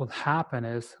what will happen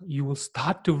is you will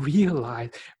start to realize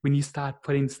when you start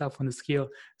putting stuff on the scale,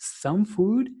 some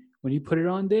food, when you put it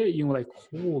on there, you're like,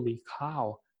 holy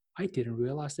cow, I didn't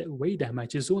realize that weighed that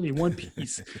much. It's only one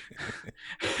piece.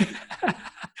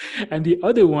 And the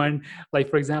other one, like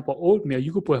for example, oatmeal,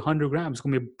 you could put 100 grams, it's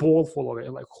gonna be a bowl full of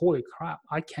it. Like, holy crap,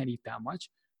 I can't eat that much.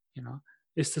 You know,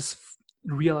 it's this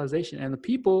realization. And the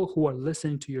people who are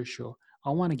listening to your show, I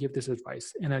want to give this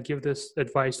advice, and I give this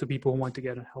advice to people who want to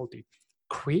get healthy.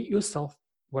 Create yourself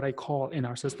what I call in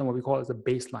our system, what we call as a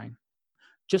baseline.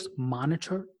 Just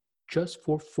monitor just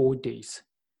for 4 days.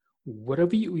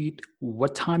 Whatever you eat,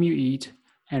 what time you eat,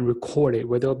 and record it,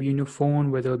 whether it be on your phone,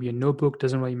 whether it be a notebook,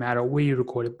 doesn't really matter where you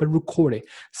record it, but record it.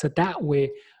 So that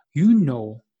way you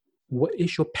know what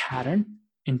is your pattern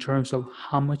in terms of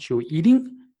how much you're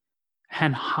eating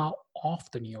and how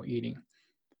often you're eating.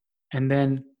 And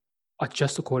then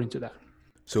adjust according to that.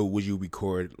 So would you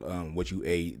record what you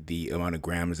ate, the amount of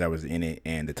grams that was in it,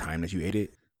 and the time that you ate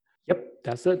it? Yep,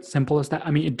 that's it. Simple as that.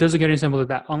 I mean, it doesn't get any simpler than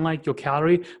that. Unlike your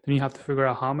calorie, then you have to figure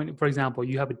out how many. For example,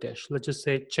 you have a dish. Let's just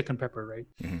say chicken pepper, right?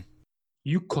 Mm-hmm.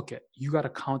 You cook it. You got to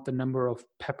count the number of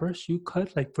peppers you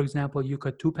cut. Like, for example, you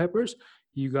cut 2 peppers.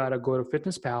 You got to go to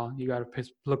FitnessPal. You got to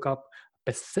look up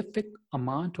a specific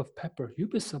amount of pepper. You'd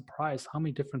be surprised how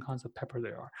many different kinds of pepper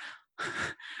there are.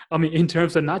 I mean, in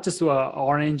terms of not just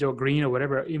orange or green or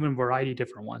whatever, even variety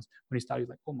different ones. When you start, you're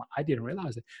like, oh my, I didn't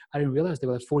realize it. I didn't realize there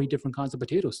were like 40 different kinds of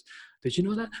potatoes. Did you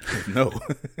know that? No.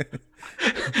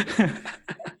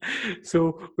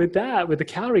 So with that, with the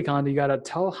calorie count, you got to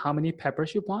tell how many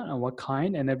peppers you want and what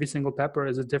kind, and every single pepper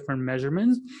is a different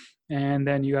measurements. And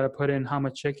then you got to put in how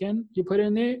much chicken you put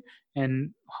in there,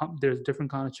 and there's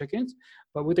different kind of chickens.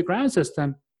 But with the gram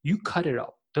system, you cut it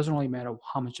up. Doesn't really matter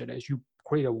how much it is. You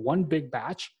create a one big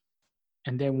batch,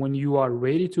 and then when you are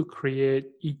ready to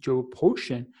eat your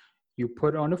portion, you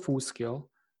put it on a food scale,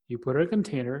 you put it in a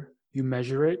container, you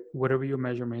measure it, whatever your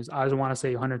measurement is. I don't want to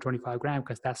say 125 grams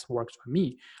because that works for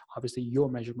me. Obviously, your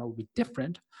measurement will be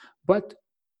different. But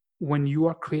when you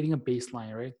are creating a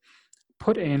baseline, right,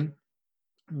 put in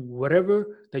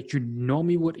whatever that you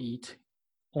normally would eat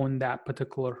on that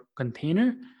particular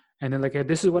container. And then like,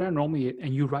 this is what I normally eat.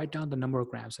 And you write down the number of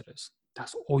grams it is.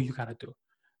 That's all you got to do.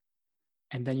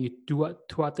 And then you do it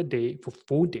throughout the day for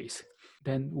 4 days.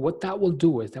 Then what that will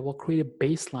do is that will create a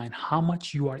baseline, how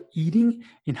much you are eating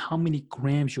and how many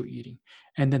grams you're eating.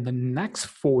 And then the next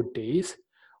 4 days,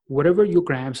 whatever your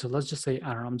grams, so let's just say,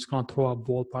 I don't know, I'm just going to throw a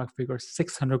ballpark figure,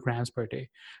 600 grams per day.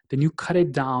 Then you cut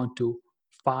it down to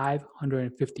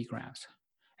 550 grams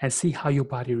and see how your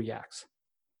body reacts.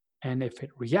 And if it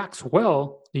reacts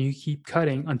well, then you keep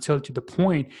cutting until to the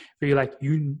point where you're like,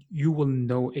 you will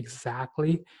know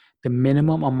exactly the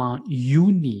minimum amount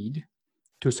you need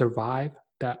to survive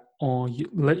that, or you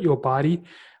let your body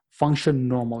function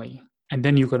normally. And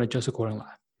then you're going to adjust accordingly.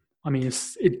 I mean,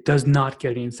 it does not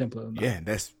get any simpler than that. Yeah,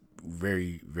 that's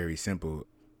very, very simple.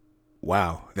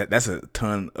 Wow, that's a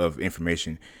ton of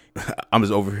information. I'm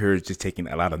just over here just taking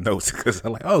a lot of notes because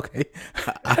I'm like, oh, okay,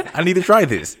 I need to try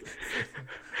this.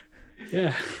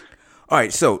 Yeah. All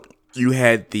right. So you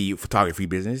had the photography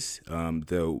business,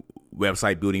 the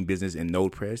website building business, and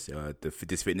NodePress,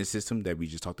 this fitness system that we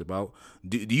just talked about.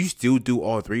 Do you still do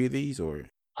all 3 of these, or?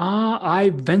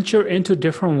 I venture into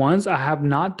different ones. I have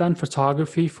not done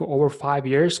photography for over 5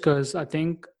 years because I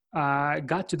think I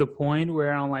got to the point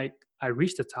where I'm like, I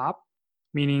reached the top,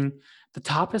 meaning the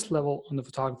toppest level on the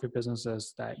photography business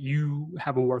is that you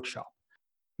have a workshop,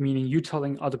 meaning you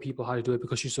telling other people how to do it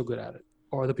because you're so good at it,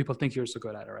 or other people think you're so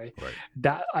good at it, right?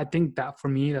 That, I think that for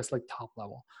me, that's like top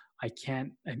level. I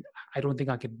don't think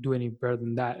I could do any better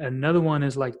than that. Another one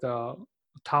is like the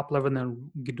top level, and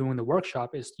then doing the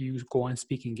workshop is you go on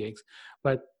speaking gigs,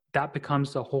 but that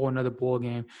becomes a whole another ball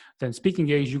game. Then speaking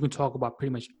gigs, you can talk about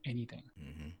pretty much anything,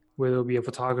 whether it be a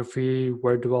photography,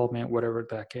 web development, whatever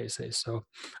that case is. So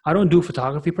I don't do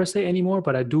photography per se anymore,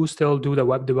 but I do still do the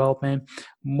web development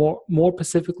more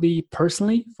specifically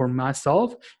personally for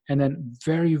myself, and then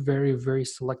very, very, very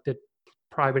selected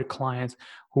private clients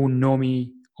who know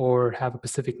me or have a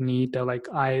specific need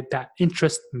that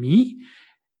interests me,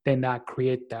 then that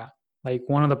create that. Like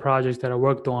one of the projects that I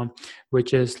worked on,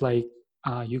 which is like,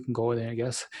 you can go there, I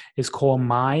guess, it's called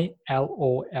mylol.com.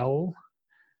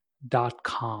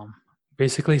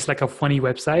 Basically, it's like a funny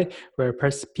website where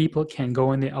people can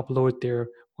go in and upload their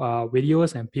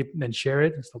videos and people then share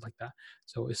it and stuff like that.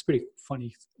 So it's pretty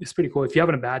funny. It's pretty cool. If you're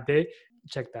having a bad day,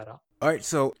 check that out. All right.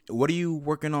 So what are you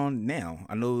working on now?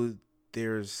 I know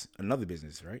there's another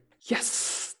business, right?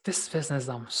 Yes, this business,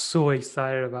 I'm so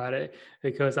excited about it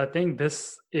because I think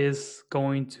this is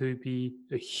going to be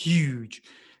a huge,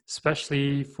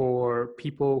 especially for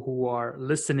people who are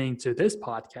listening to this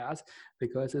podcast,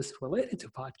 because it's related to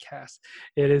podcasts.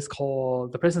 It is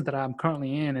called, the business that I'm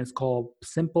currently in is called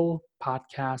Simple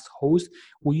Podcast Host.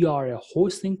 We are a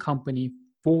hosting company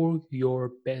for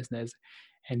your business.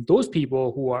 And those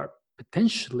people who are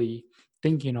potentially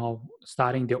thinking of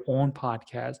starting their own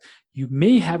podcast, you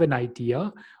may have an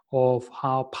idea of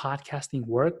how podcasting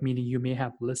work, meaning you may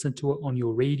have listened to it on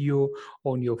your radio,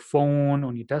 on your phone,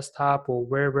 on your desktop, or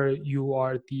wherever you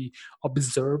are the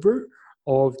observer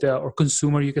of the or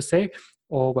consumer, you could say,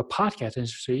 of a podcast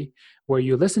industry, where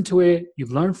you listen to it, you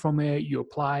learn from it, you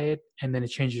apply it, and then it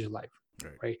changes your life.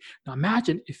 Right? Now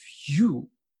imagine if you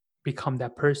become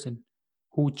that person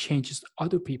who changes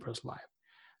other people's life.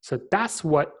 So that's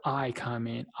what I come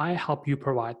in. I help you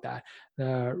provide that.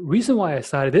 The reason why I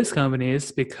started this company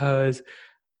is because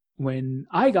when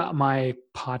I got my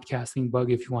podcasting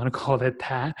bug, if you want to call it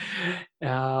that,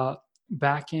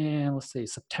 back in, let's say,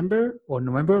 September or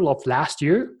November of last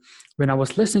year, when I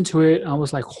was listening to it, I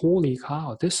was like, holy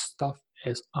cow, this stuff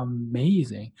is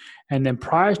amazing. And then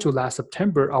prior to last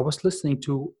September, I was listening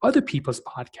to other people's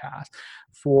podcasts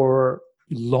for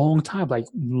long time, like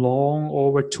long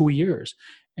over 2 years.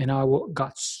 And I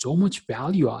got so much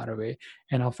value out of it.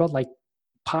 And I felt like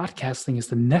podcasting is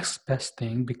the next best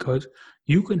thing because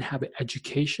you can have an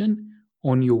education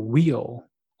on your wheel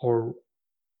or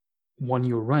when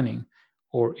you're running,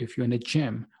 or if you're in the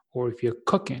gym, or if you're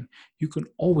cooking, you can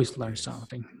always learn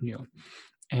something new.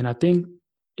 And I think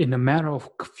in a matter of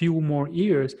a few more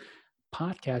years,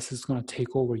 podcast is going to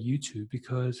take over YouTube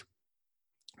because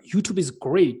YouTube is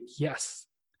great, yes.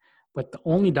 But the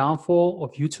only downfall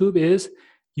of YouTube is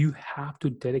you have to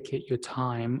dedicate your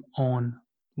time on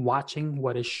watching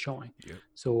what is showing. Yep.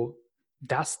 So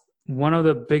that's one of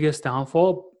the biggest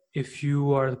downfall. If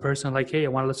you are the person like, hey, I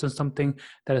want to listen to something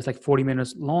that is like 40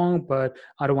 minutes long, but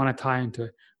I don't want to tie into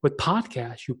it. With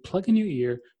podcasts, you plug in your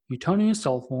ear, you turn on your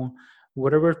cell phone,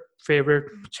 whatever favorite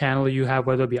channel you have,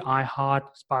 whether it be iHeart,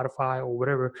 Spotify, or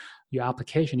whatever your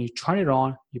application, you turn it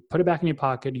on, you put it back in your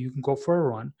pocket, you can go for a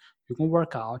run, you can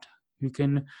work out, you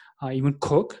can even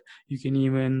cook, you can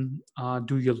even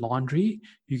do your laundry,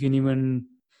 you can even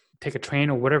take a train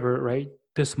or whatever, right?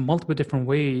 There's multiple different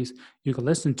ways you can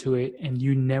listen to it, and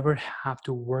you never have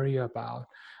to worry about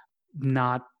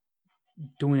not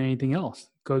doing anything else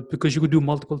because you could do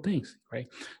multiple things, right?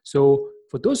 So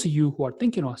for those of you who are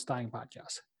thinking of starting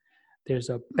podcasts, there's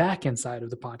a back end side of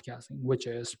the podcasting, which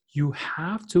is you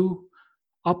have to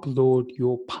upload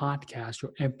your podcast,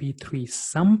 your MP3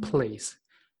 someplace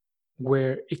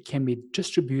where it can be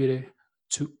distributed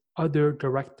to other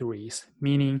directories,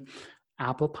 meaning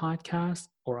Apple Podcasts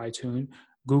or iTunes,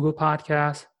 Google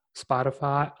Podcasts,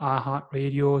 Spotify,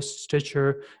 iHeartRadio,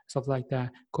 Stitcher, stuff like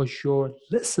that, because your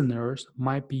listeners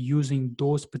might be using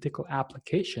those particular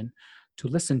applications to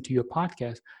listen to your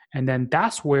podcast. And then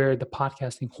that's where the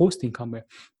podcasting hosting comes in.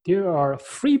 There are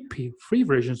free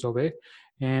versions of it,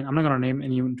 and I'm not going to name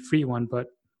any free one, but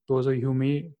those of you who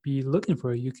may be looking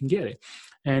for it, you can get it.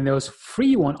 And those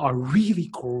free ones are really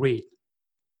great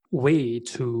way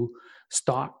to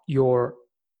start your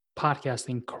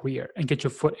podcasting career and get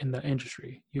your foot in the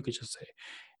industry, you could just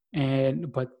say.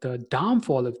 But the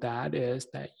downfall of that is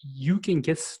that you can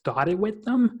get started with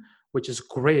them, which is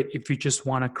great if you just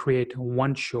want to create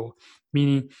one show.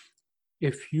 Meaning,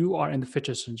 if you are in the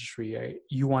fitness industry, right,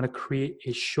 you want to create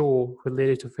a show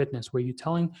related to fitness where you're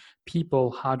telling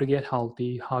people how to get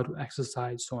healthy, how to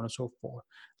exercise, so on and so forth.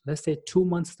 Let's say 2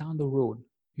 months down the road,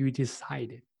 you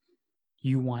decided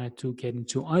you wanted to get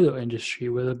into other industry,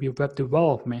 whether it be web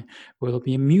development, whether it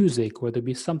be music, whether it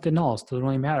be something else, doesn't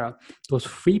really matter. Those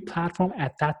free platforms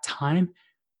at that time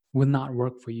will not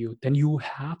work for you. Then you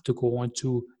have to go on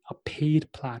to a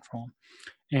paid platform.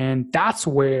 And that's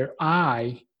where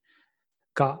I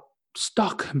got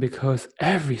stuck because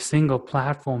every single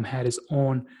platform had its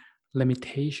own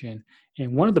limitation.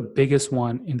 And one of the biggest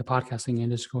one in the podcasting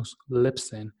industry was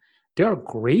Libsyn. They are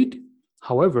great.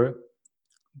 However,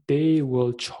 they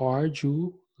will charge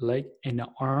you like an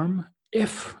arm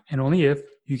if and only if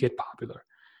you get popular.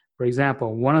 For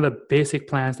example, one of the basic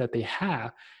plans that they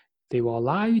have, they will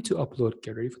allow you to upload,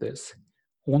 get ready for this,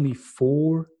 only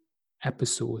 4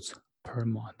 episodes per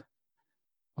month.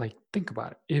 Like, think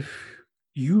about it. If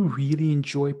you really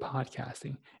enjoy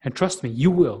podcasting, and trust me, you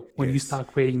will when you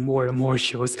start creating more and more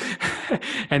shows.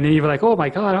 And then you're like, oh my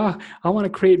God, I want to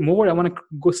create more. I want to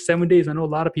go 7 days. I know a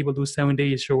lot of people do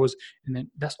 7-day shows, and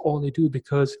then that's all they do,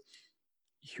 because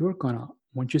you're gonna,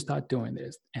 once you start doing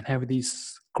this and have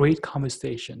these great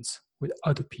conversations with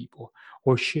other people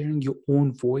or sharing your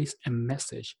own voice and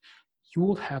message, you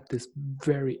will have this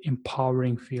very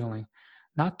empowering feeling.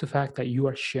 Not the fact that you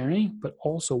are sharing, but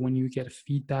also when you get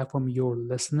feedback from your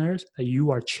listeners that you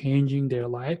are changing their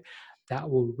life, that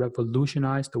will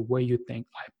revolutionize the way you think.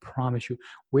 I promise you.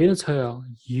 Wait until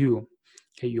you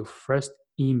get your first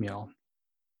email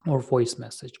or voice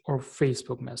message or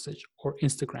Facebook message or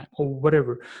Instagram or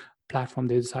whatever platform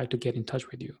they decide to get in touch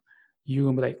with you, you're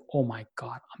gonna be like, oh my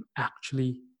God, I'm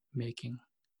actually making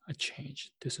a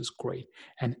change. This is great.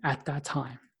 And at that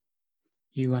time,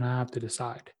 you're gonna have to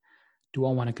decide, do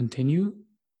I want to continue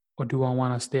or do I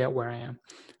want to stay at where I am?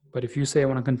 But if you say I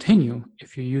want to continue,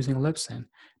 if you're using Libsyn,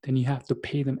 then you have to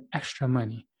pay them extra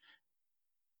money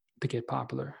to get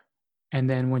popular. And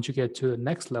then once you get to the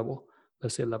next level,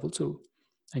 let's say level 2,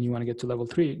 and you want to get to level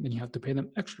 3, then you have to pay them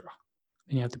extra.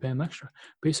 Then you have to pay them extra.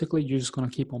 Basically, you're just going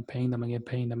to keep on paying them again,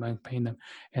 paying them and paying them.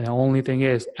 And the only thing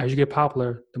is, as you get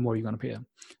popular, the more you're going to pay them.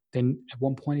 Then at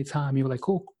one point in time, you're like,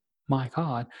 oh my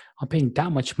God, I'm paying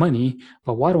that much money,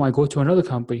 but why don't I go to another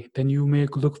company? Then you may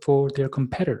look for their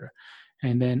competitor.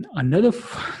 And then another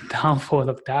downfall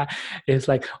of that is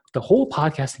like the whole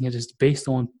podcasting is just based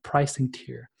on pricing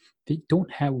tier. They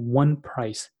don't have one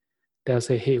price. They'll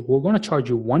say, hey, we're going to charge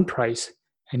you one price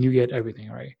and you get everything,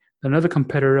 right? Another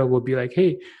competitor will be like,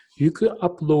 hey, you could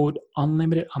upload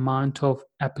unlimited amount of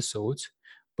episodes,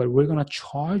 but we're going to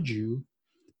charge you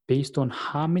based on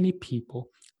how many people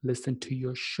listen to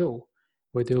your show.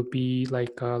 Whether it'll be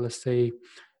like, let's say,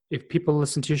 if people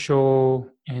listen to your show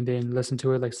and then listen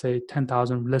to it, like say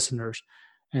 10,000 listeners,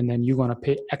 and then you're going to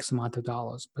pay X amount of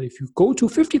dollars. But if you go to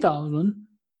 50,000,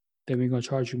 then we're going to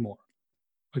charge you more.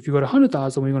 If you go to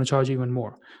 100,000, we're going to charge you even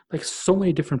more. Like so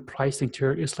many different pricing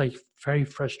tiers. It's like very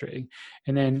frustrating.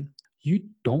 And then you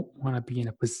don't want to be in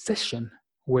a position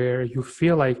where you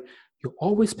feel like you're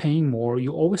always paying more,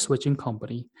 you're always switching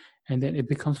company, and then it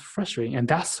becomes frustrating. And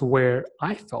that's where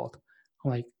I felt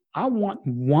like I want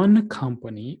one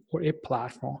company or a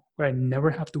platform where I never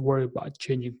have to worry about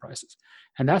changing prices.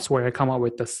 And that's where I come up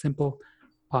with the simple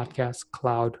podcast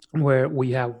cloud, where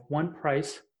we have one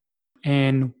price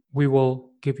and we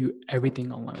will give you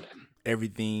everything unlimited.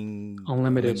 Everything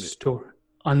Unlimited store.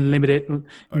 Unlimited.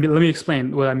 Let me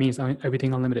explain what that means. I mean,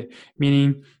 everything unlimited.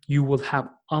 Meaning you will have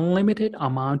unlimited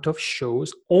amount of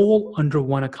shows all under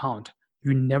one account.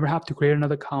 You never have to create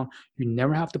another account. You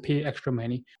never have to pay extra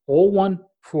money. All one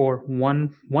for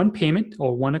one payment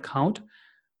or one account,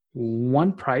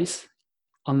 one price,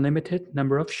 unlimited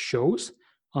number of shows,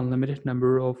 unlimited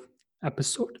number of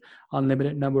episode,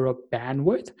 unlimited number of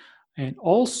bandwidth, and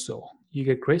also you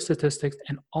get great statistics.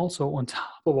 And also on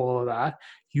top of all of that,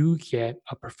 you get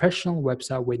a professional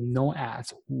website with no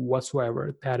ads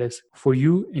whatsoever. That is for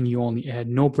you and you only. Add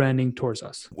no branding towards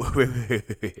us.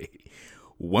 Wait.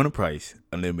 One price,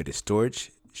 unlimited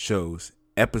storage, shows,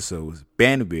 episodes,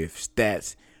 bandwidth,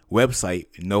 stats, website,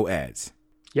 no ads.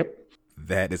 Yep.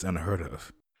 That is unheard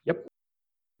of. Yep.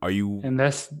 And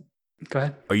that's, go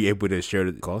ahead. Are you able to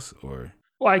share the cost or?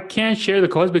 Well, I can't share the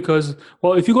cost because,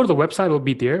 well, if you go to the website, it'll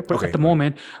be there. But at the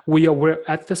moment, we're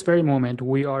at this very moment,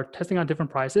 we are testing out different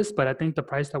prices. But I think the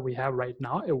price that we have right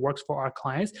now, it works for our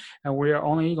clients. And we are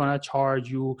only going to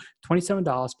charge you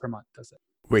 $27 per month. That's it.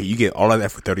 Wait, you get all of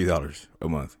that for $30 a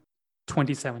month?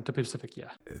 27 to be specific,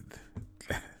 yeah.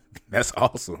 That's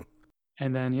awesome.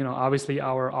 And then, obviously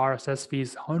our RSS feed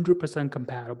is 100%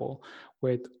 compatible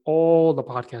with all the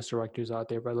podcast directories out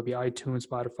there, whether it be iTunes,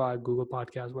 Spotify, Google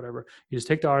Podcasts, whatever. You just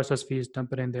take the RSS feeds,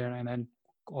 dump it in there, and then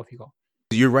off you go.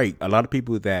 You're right. A lot of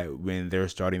people that when they're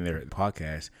starting their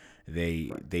podcast,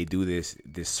 they do this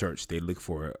search. They look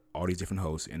for all these different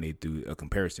hosts and they do a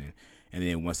comparison. And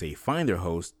then once they find their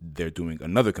host, they're doing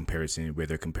another comparison where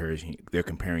they're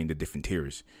comparing the different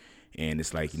tiers. And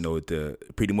it's like, the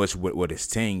pretty much what it's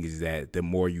saying is that the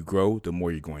more you grow, the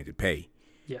more you're going to pay.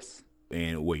 Yes.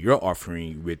 And what you're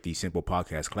offering with the Simple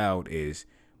Podcast Cloud is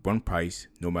one price,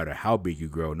 no matter how big you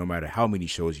grow, no matter how many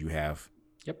shows you have.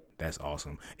 Yep. That's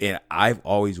awesome. And I've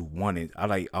always wanted,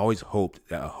 I always hoped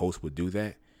that a host would do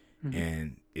that. Mm-hmm.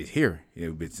 And it's here.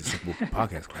 It's the Simple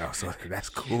Podcast Cloud. So that's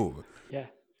cool. Yeah.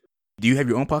 Do you have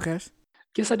your own podcast?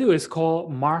 Yes, I do. It's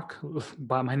called Mark,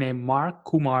 by my name, Mark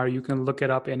Kumar. You can look it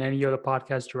up in any other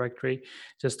podcast directory.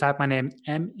 Just type my name,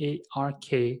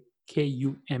 MarkKumar.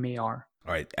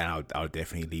 All right, and I'll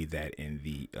definitely leave that in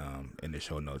the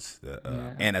show notes,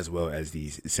 and as well as the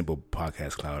Simple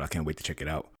Podcast Cloud. I can't wait to check it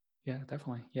out. Yeah,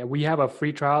 definitely. Yeah, we have a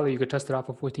free trial. You could test it out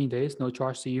for 14 days, no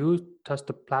charge to you. Test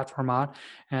the platform out,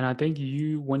 and I think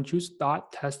once you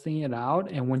start testing it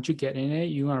out, and once you get in it,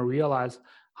 you're gonna realize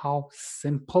how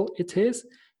simple it is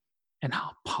and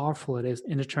how powerful it is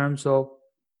in the terms of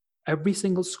every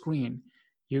single screen.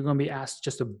 You're gonna be asked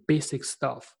just the basic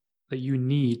stuff that you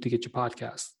need to get your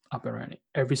podcast up and running,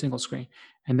 every single screen,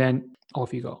 and then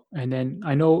off you go. And then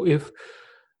I know if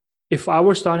I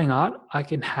were starting out, I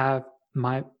can have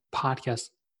my podcast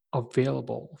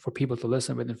available for people to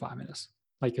listen within 5 minutes.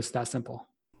 Like, it's that simple.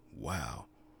 Wow.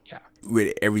 Yeah.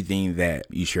 With everything that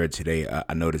you shared today,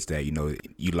 I noticed that,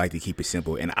 you like to keep it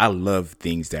simple. And I love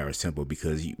things that are simple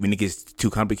because when it gets too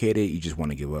complicated, you just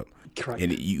want to give up. Correct.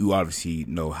 And you obviously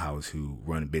know how to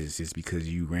run businesses because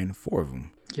you ran 4 of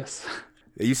them. Yes.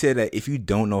 You said that if you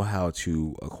don't know how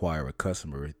to acquire a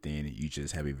customer, then you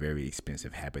just have a very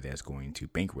expensive habit that's going to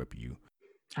bankrupt you.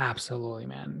 Absolutely,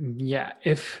 man. Yeah.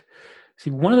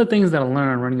 One of the things that I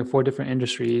learned running in 4 different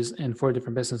industries and 4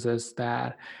 different businesses,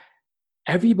 that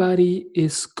everybody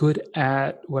is good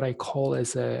at what I call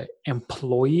as a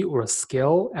employee or a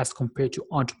skill as compared to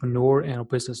entrepreneur and a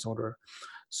business owner.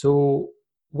 So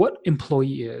what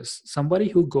employee is? Somebody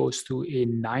who goes to a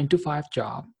 9 to 5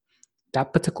 job.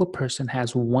 That particular person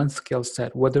has one skill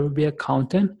set, whether it be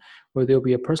accountant, whether it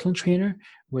be a personal trainer,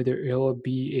 whether it will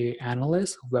be a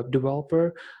analyst, web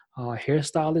developer,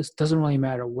 hairstylist, doesn't really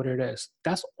matter what it is.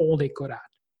 That's all they're good at.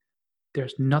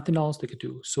 There's nothing else they could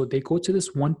do. So they go to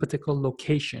this one particular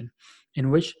location in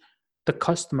which the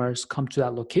customers come to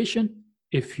that location.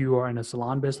 If you are in a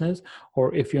salon business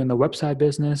or if you're in the website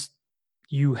business,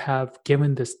 you have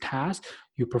given this task,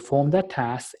 you perform that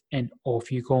task, and off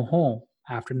you go home.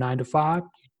 After 9 to 5,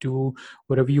 you do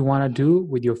whatever you want to do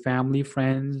with your family,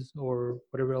 friends, or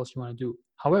whatever else you want to do.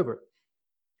 However,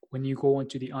 when you go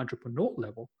into the entrepreneur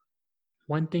level,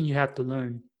 one thing you have to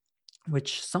learn,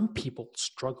 which some people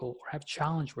struggle or have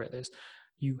challenge with, is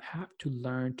you have to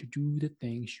learn to do the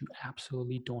things you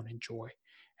absolutely don't enjoy.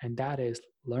 And that is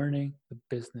learning the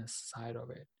business side of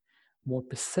it. More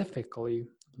specifically,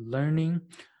 learning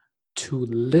to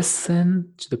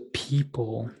listen to the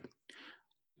people,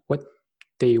 what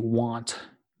they want.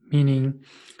 Meaning,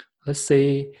 let's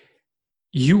say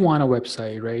you want a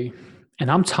website, right?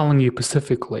 And I'm telling you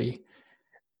specifically,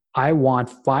 I want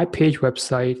 5-page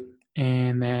website,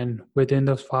 and then within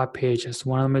those 5 pages,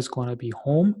 one of them is going to be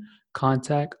home,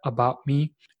 contact, about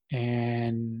me,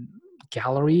 and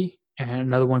gallery, and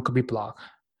another one could be blog.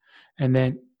 And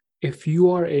then if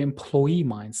you are an employee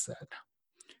mindset,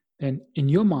 then in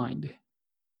your mind,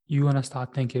 you're going to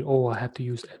start thinking, oh, I have to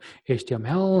use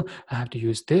HTML, I have to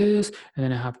use this, and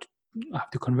then I have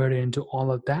to convert it into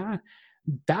all of that.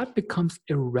 That becomes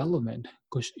irrelevant,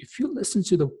 because if you listen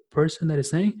to the person that is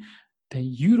saying, then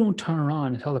you don't turn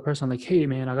around and tell the person like, hey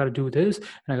man, I got to do this and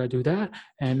I got to do that,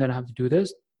 and then I have to do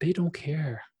this. They don't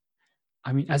care.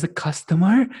 I mean, as a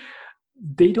customer,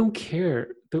 they don't care.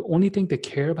 The only thing they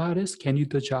care about is, can you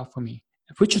do the job for me?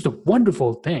 Which is a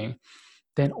wonderful thing.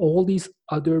 Then all these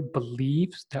other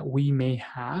beliefs that we may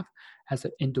have as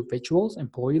an individuals,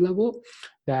 employee level,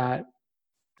 that,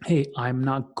 hey, I'm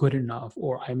not good enough,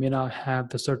 or I may not have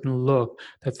the certain look,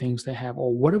 the things they have,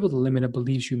 or whatever the limited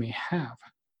beliefs you may have.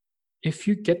 If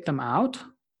you get them out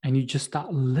and you just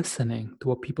start listening to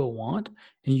what people want,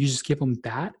 and you just give them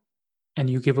that, and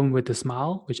you give them with a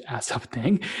smile, which adds up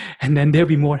thing, and then they'll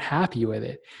be more happy with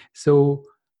it. So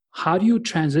how do you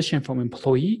transition from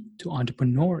employee to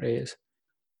entrepreneur is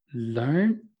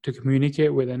learn to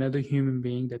communicate with another human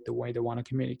being that the way they want to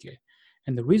communicate.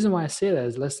 And the reason why I say that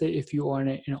is, let's say if you are in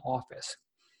an office,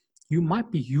 you might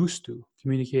be used to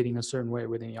communicating a certain way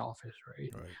within the office, right?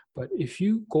 But if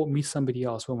you go meet somebody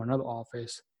else from another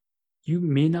office, you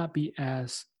may not be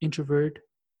as introvert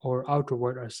or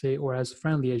outward, or as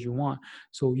friendly as you want.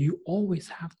 So you always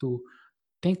have to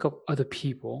think of other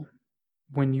people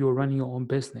when you're running your own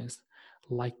business,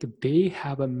 like they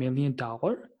have $1 million.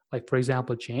 Like, for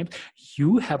example, James,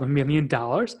 you have $1 million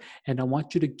and I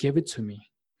want you to give it to me.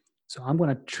 So I'm going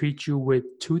to treat you with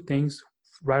 2 things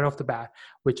right off the bat,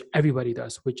 which everybody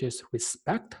does, which is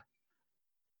respect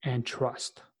and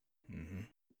trust. Mm-hmm.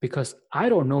 Because I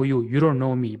don't know you, you don't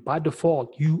know me. By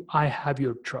default, I have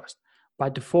your trust. By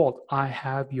default, I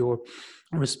have your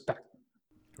respect.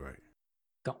 Right.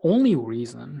 The only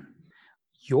reason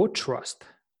your trust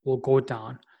will go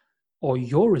down or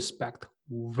your respect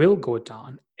will go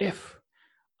down if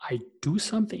I do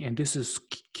something, and this is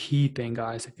key thing,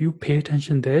 guys. If you pay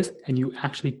attention to this and you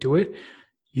actually do it,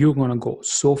 you're going to go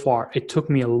so far. It took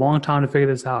me a long time to figure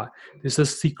this out. This is a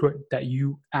secret that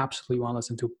you absolutely want to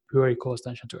listen to. Very close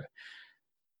attention to it.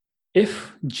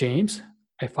 If, James,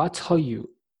 if I tell you,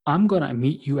 I'm going to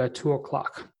meet you at 2:00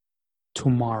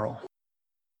 tomorrow,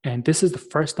 and this is the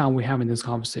first time we're having this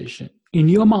conversation, in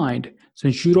your mind,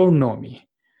 since you don't know me,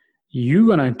 you're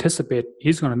going to anticipate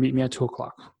he's going to meet me at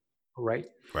 2:00, right?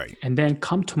 Right. And then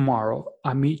come tomorrow,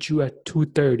 I meet you at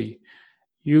 2:30.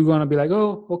 You're going to be like,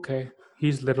 oh, okay,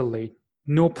 he's a little late.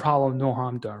 No problem, no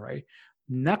harm done, right?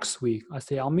 Next week, I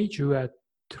say, I'll meet you at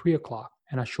 3:00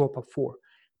 and I show up at 4.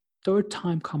 Third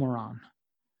time come around.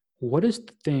 What is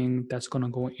the thing that's going to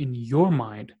go in your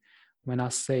mind when I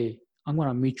say, I'm going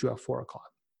to meet you at 4:00?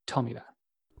 Tell me that.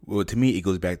 Well, to me, it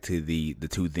goes back to the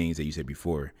two things that you said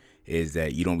before, is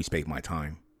that you don't respect my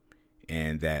time,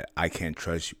 and that I can't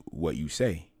trust what you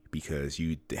say because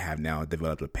you have now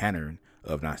developed a pattern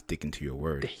of not sticking to your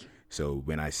word. So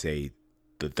when I say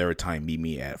the third time, meet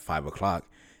me at 5 o'clock,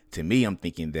 to me, I'm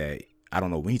thinking that I don't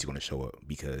know when he's going to show up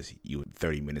because you were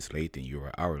 30 minutes late and you were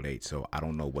an hour late. So I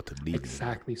don't know what to leave.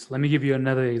 Exactly. So let me give you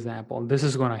another example. This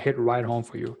is going to hit right home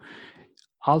for you.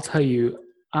 I'll tell you,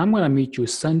 I'm going to meet you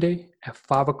Sunday at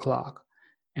 5 o'clock,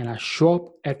 and I show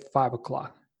up at 5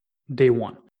 o'clock, day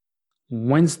one.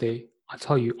 Wednesday, I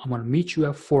tell you, I'm going to meet you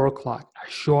at 4 o'clock. I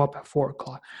show up at 4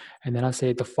 o'clock. And then I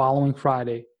say the following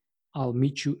Friday, I'll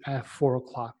meet you at 4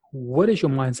 o'clock. What is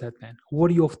your mindset then?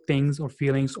 What are your things or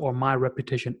feelings or my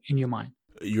repetition in your mind?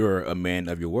 You're a man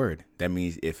of your word. That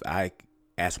means if I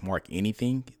ask Mark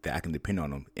anything, that I can depend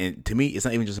on him. And to me, it's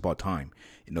not even just about time.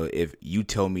 You know, if you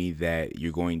tell me that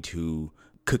you're going to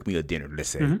cook me a dinner, let's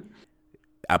say,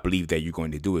 I believe that you're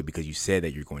going to do it because you said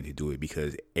that you're going to do it,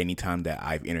 because anytime that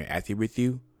I've interacted with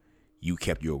you, you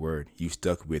kept your word. You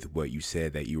stuck with what you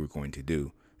said that you were going to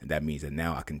do. And that means that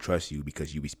now I can trust you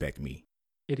because you respect me.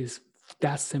 It is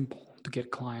that simple to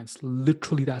get clients,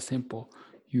 literally that simple.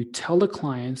 You tell the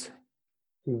clients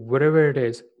whatever it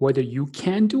is, whether you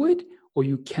can do it or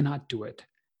you cannot do it.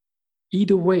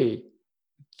 Either way,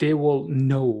 they will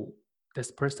know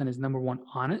this person is, number one,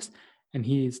 honest, and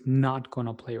he is not going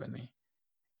to play with me.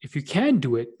 If you can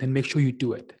do it, then make sure you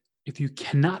do it. If you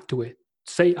cannot do it,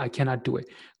 say, I cannot do it.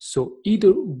 So either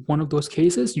one of those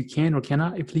cases, you can or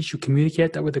cannot, at least you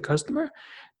communicate that with the customer,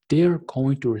 they're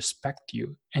going to respect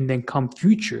you. And then come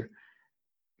future,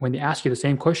 when they ask you the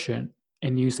same question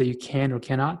and you say you can or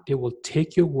cannot, they will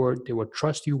take your word, they will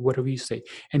trust you, whatever you say.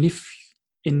 And if,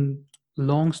 in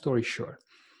long story short,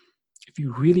 if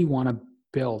you really want to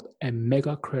build a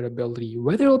mega credibility,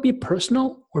 whether it'll be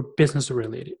personal or business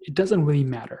related, it doesn't really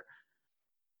matter.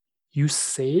 You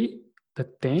say the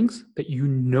things that you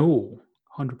know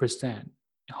 100%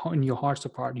 in your heart's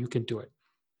of heart, you can do it.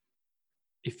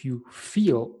 If you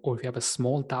feel or if you have a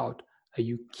small doubt that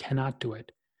you cannot do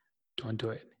it, don't do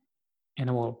it. And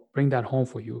I will bring that home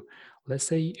for you. Let's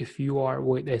say if you are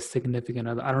with a significant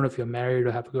other, I don't know if you're married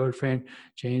or have a girlfriend.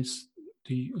 James,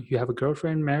 do you have a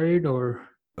girlfriend, married, or?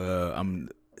 I'm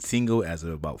single as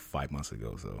of about 5 months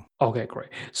ago. So okay, great.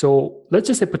 So let's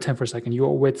just say pretend for a second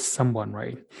you're with someone,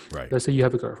 right? Right. Let's say you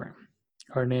have a girlfriend.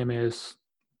 Her name is,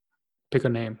 pick a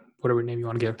name, whatever name you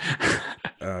want to give.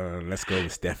 Let's go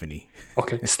with Stephanie.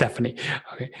 Okay, Stephanie.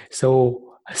 Okay,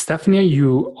 so Stephanie,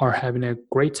 you are having a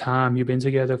great time. You've been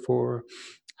together for,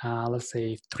 let's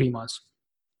say, 3 months.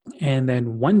 And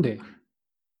then one day,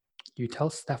 you tell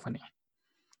Stephanie,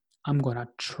 I'm going to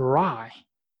try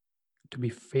to be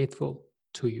faithful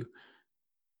to you.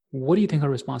 What do you think her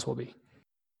response will be?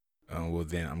 Well,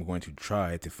 then I'm going to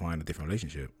try to find a different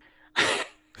relationship.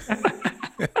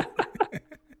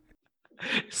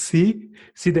 See,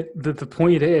 the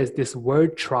point is, this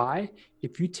word try,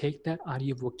 if you take that out of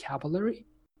your vocabulary,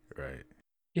 right,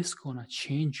 it's going to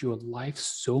change your life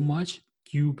so much,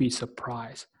 you'll be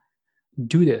surprised.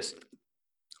 Do this,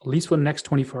 at least for the next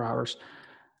 24 hours.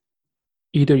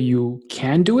 Either you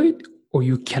can do it or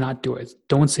you cannot do it.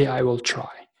 Don't say, I will try.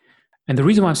 And the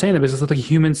reason why I'm saying that is it's like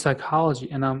human psychology.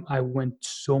 And I went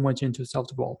so much into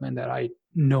self-development that I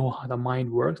know how the mind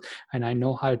works. And I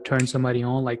know how to turn somebody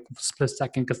on like split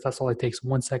second, because that's all it takes,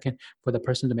 1 second for the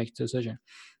person to make a decision.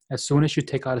 As soon as you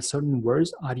take out a certain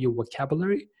words out of your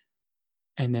vocabulary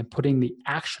and then putting the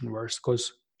action words,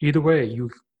 because either way, you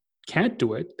can't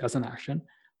do it, that's an action,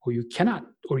 or you cannot,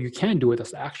 or you can do it,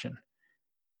 that's action.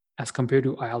 As compared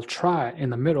to I'll try in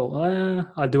the middle,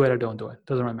 I'll do it or don't do it.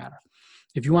 Doesn't really matter.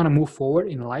 If you want to move forward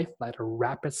in life at a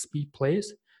rapid speed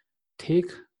pace,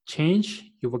 change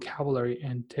your vocabulary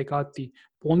and take out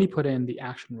only put in the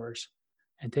action words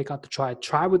and take out the try.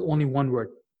 Try with only one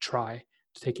word, try,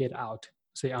 to take it out.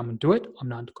 Say, I'm going to do it, I'm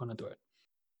not going to do it.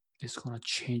 It's going to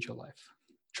change your life.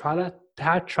 Try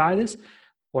this,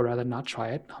 or rather not try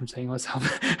it. I'm saying myself.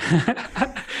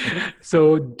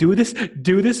 So do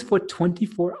this for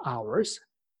 24 hours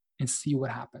and see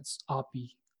what happens. I'll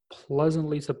be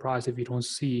pleasantly surprised if you don't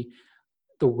see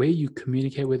the way you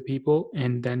communicate with people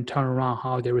and then turn around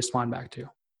how they respond back to you.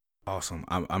 Awesome.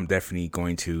 I'm definitely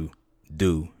going to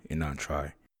do and not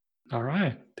try. All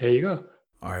right. There you go.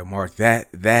 All right, Mark, that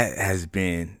has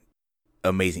been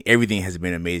amazing. Everything has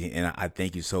been amazing. And I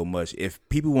thank you so much. If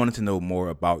people wanted to know more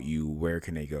about you, where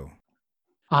can they go?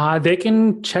 They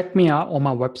can check me out on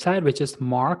my website, which is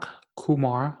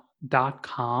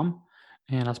markkumar.com.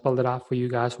 And I'll spell it out for you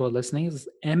guys who are listening. It's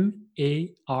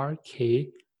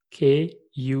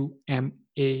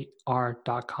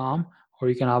MarkKumar.com, Or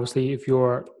you can obviously, if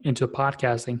you're into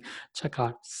podcasting, check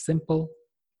out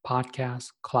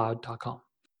simplepodcastcloud.com.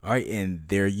 All right, and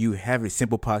there you have it,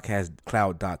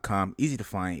 simplepodcastcloud.com. Easy to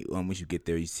find. Once you get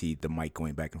there, you see the mic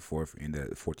going back and forth in the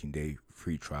 14-day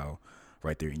free trial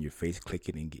right there in your face. Click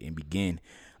it and begin.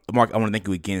 Mark, I want to thank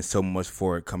you again so much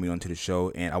for coming onto the show,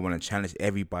 and I want to challenge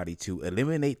everybody to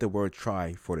eliminate the word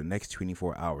try for the next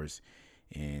 24 hours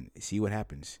and see what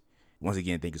happens. Once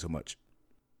again, thank you so much.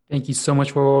 Thank you so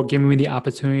much for giving me the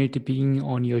opportunity to be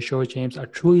on your show, James. I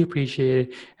truly appreciate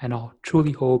it, and I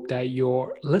truly hope that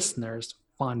your listeners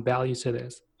find value to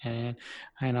this. And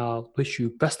I'll wish you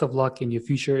best of luck in your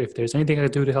future. If there's anything I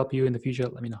can do to help you in the future,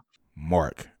 let me know.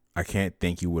 Mark, I can't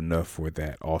thank you enough for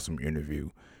that awesome interview.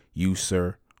 You,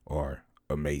 sir, are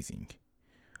amazing.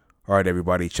 All right,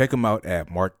 everybody, check him out at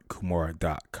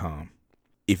markkumar.com.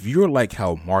 If you're like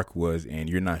how Mark was and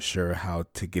you're not sure how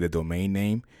to get a domain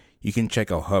name, you can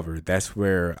check out Hover. That's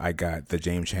where I got the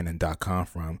jamesshannon.com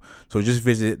from. So just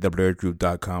visit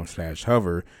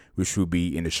theblairgroup.com/hover, which will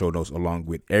be in the show notes along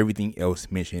with everything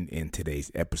else mentioned in today's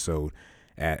episode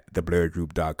at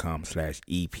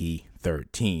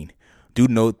theblairgroup.com/EP13. Do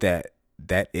note that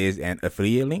that is an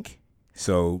affiliate link.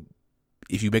 So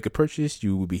if you make a purchase,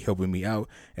 you will be helping me out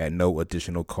at no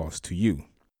additional cost to you.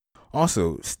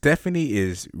 Also, Stephanie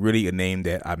is really a name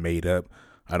that I made up.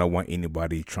 I don't want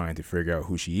anybody trying to figure out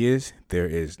who she is. There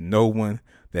is no one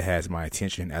that has my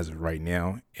attention as of right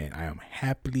now, and I am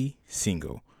happily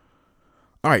single.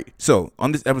 All right, so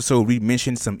on this episode, we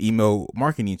mentioned some email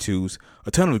marketing tools,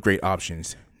 a ton of great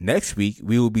options. Next week,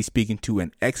 we will be speaking to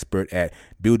an expert at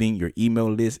building your email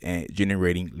list and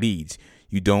generating leads.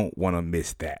 You don't want to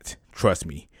miss that. Trust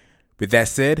me. With that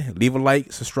said, leave a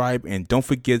like, subscribe, and don't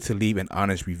forget to leave an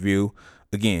honest review.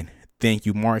 Again, thank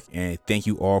you, Mark, and thank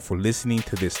you all for listening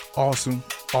to this awesome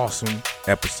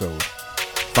episode.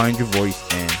 Find your voice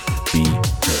and be heard.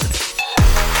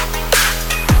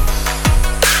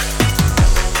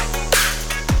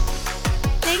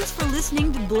 Thanks for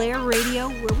listening to Blair Radio,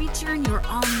 where we turn your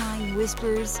online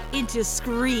whispers into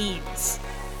screams.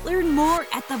 Learn more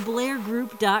at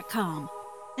theblairgroup.com.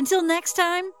 Until next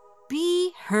time,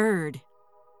 be heard.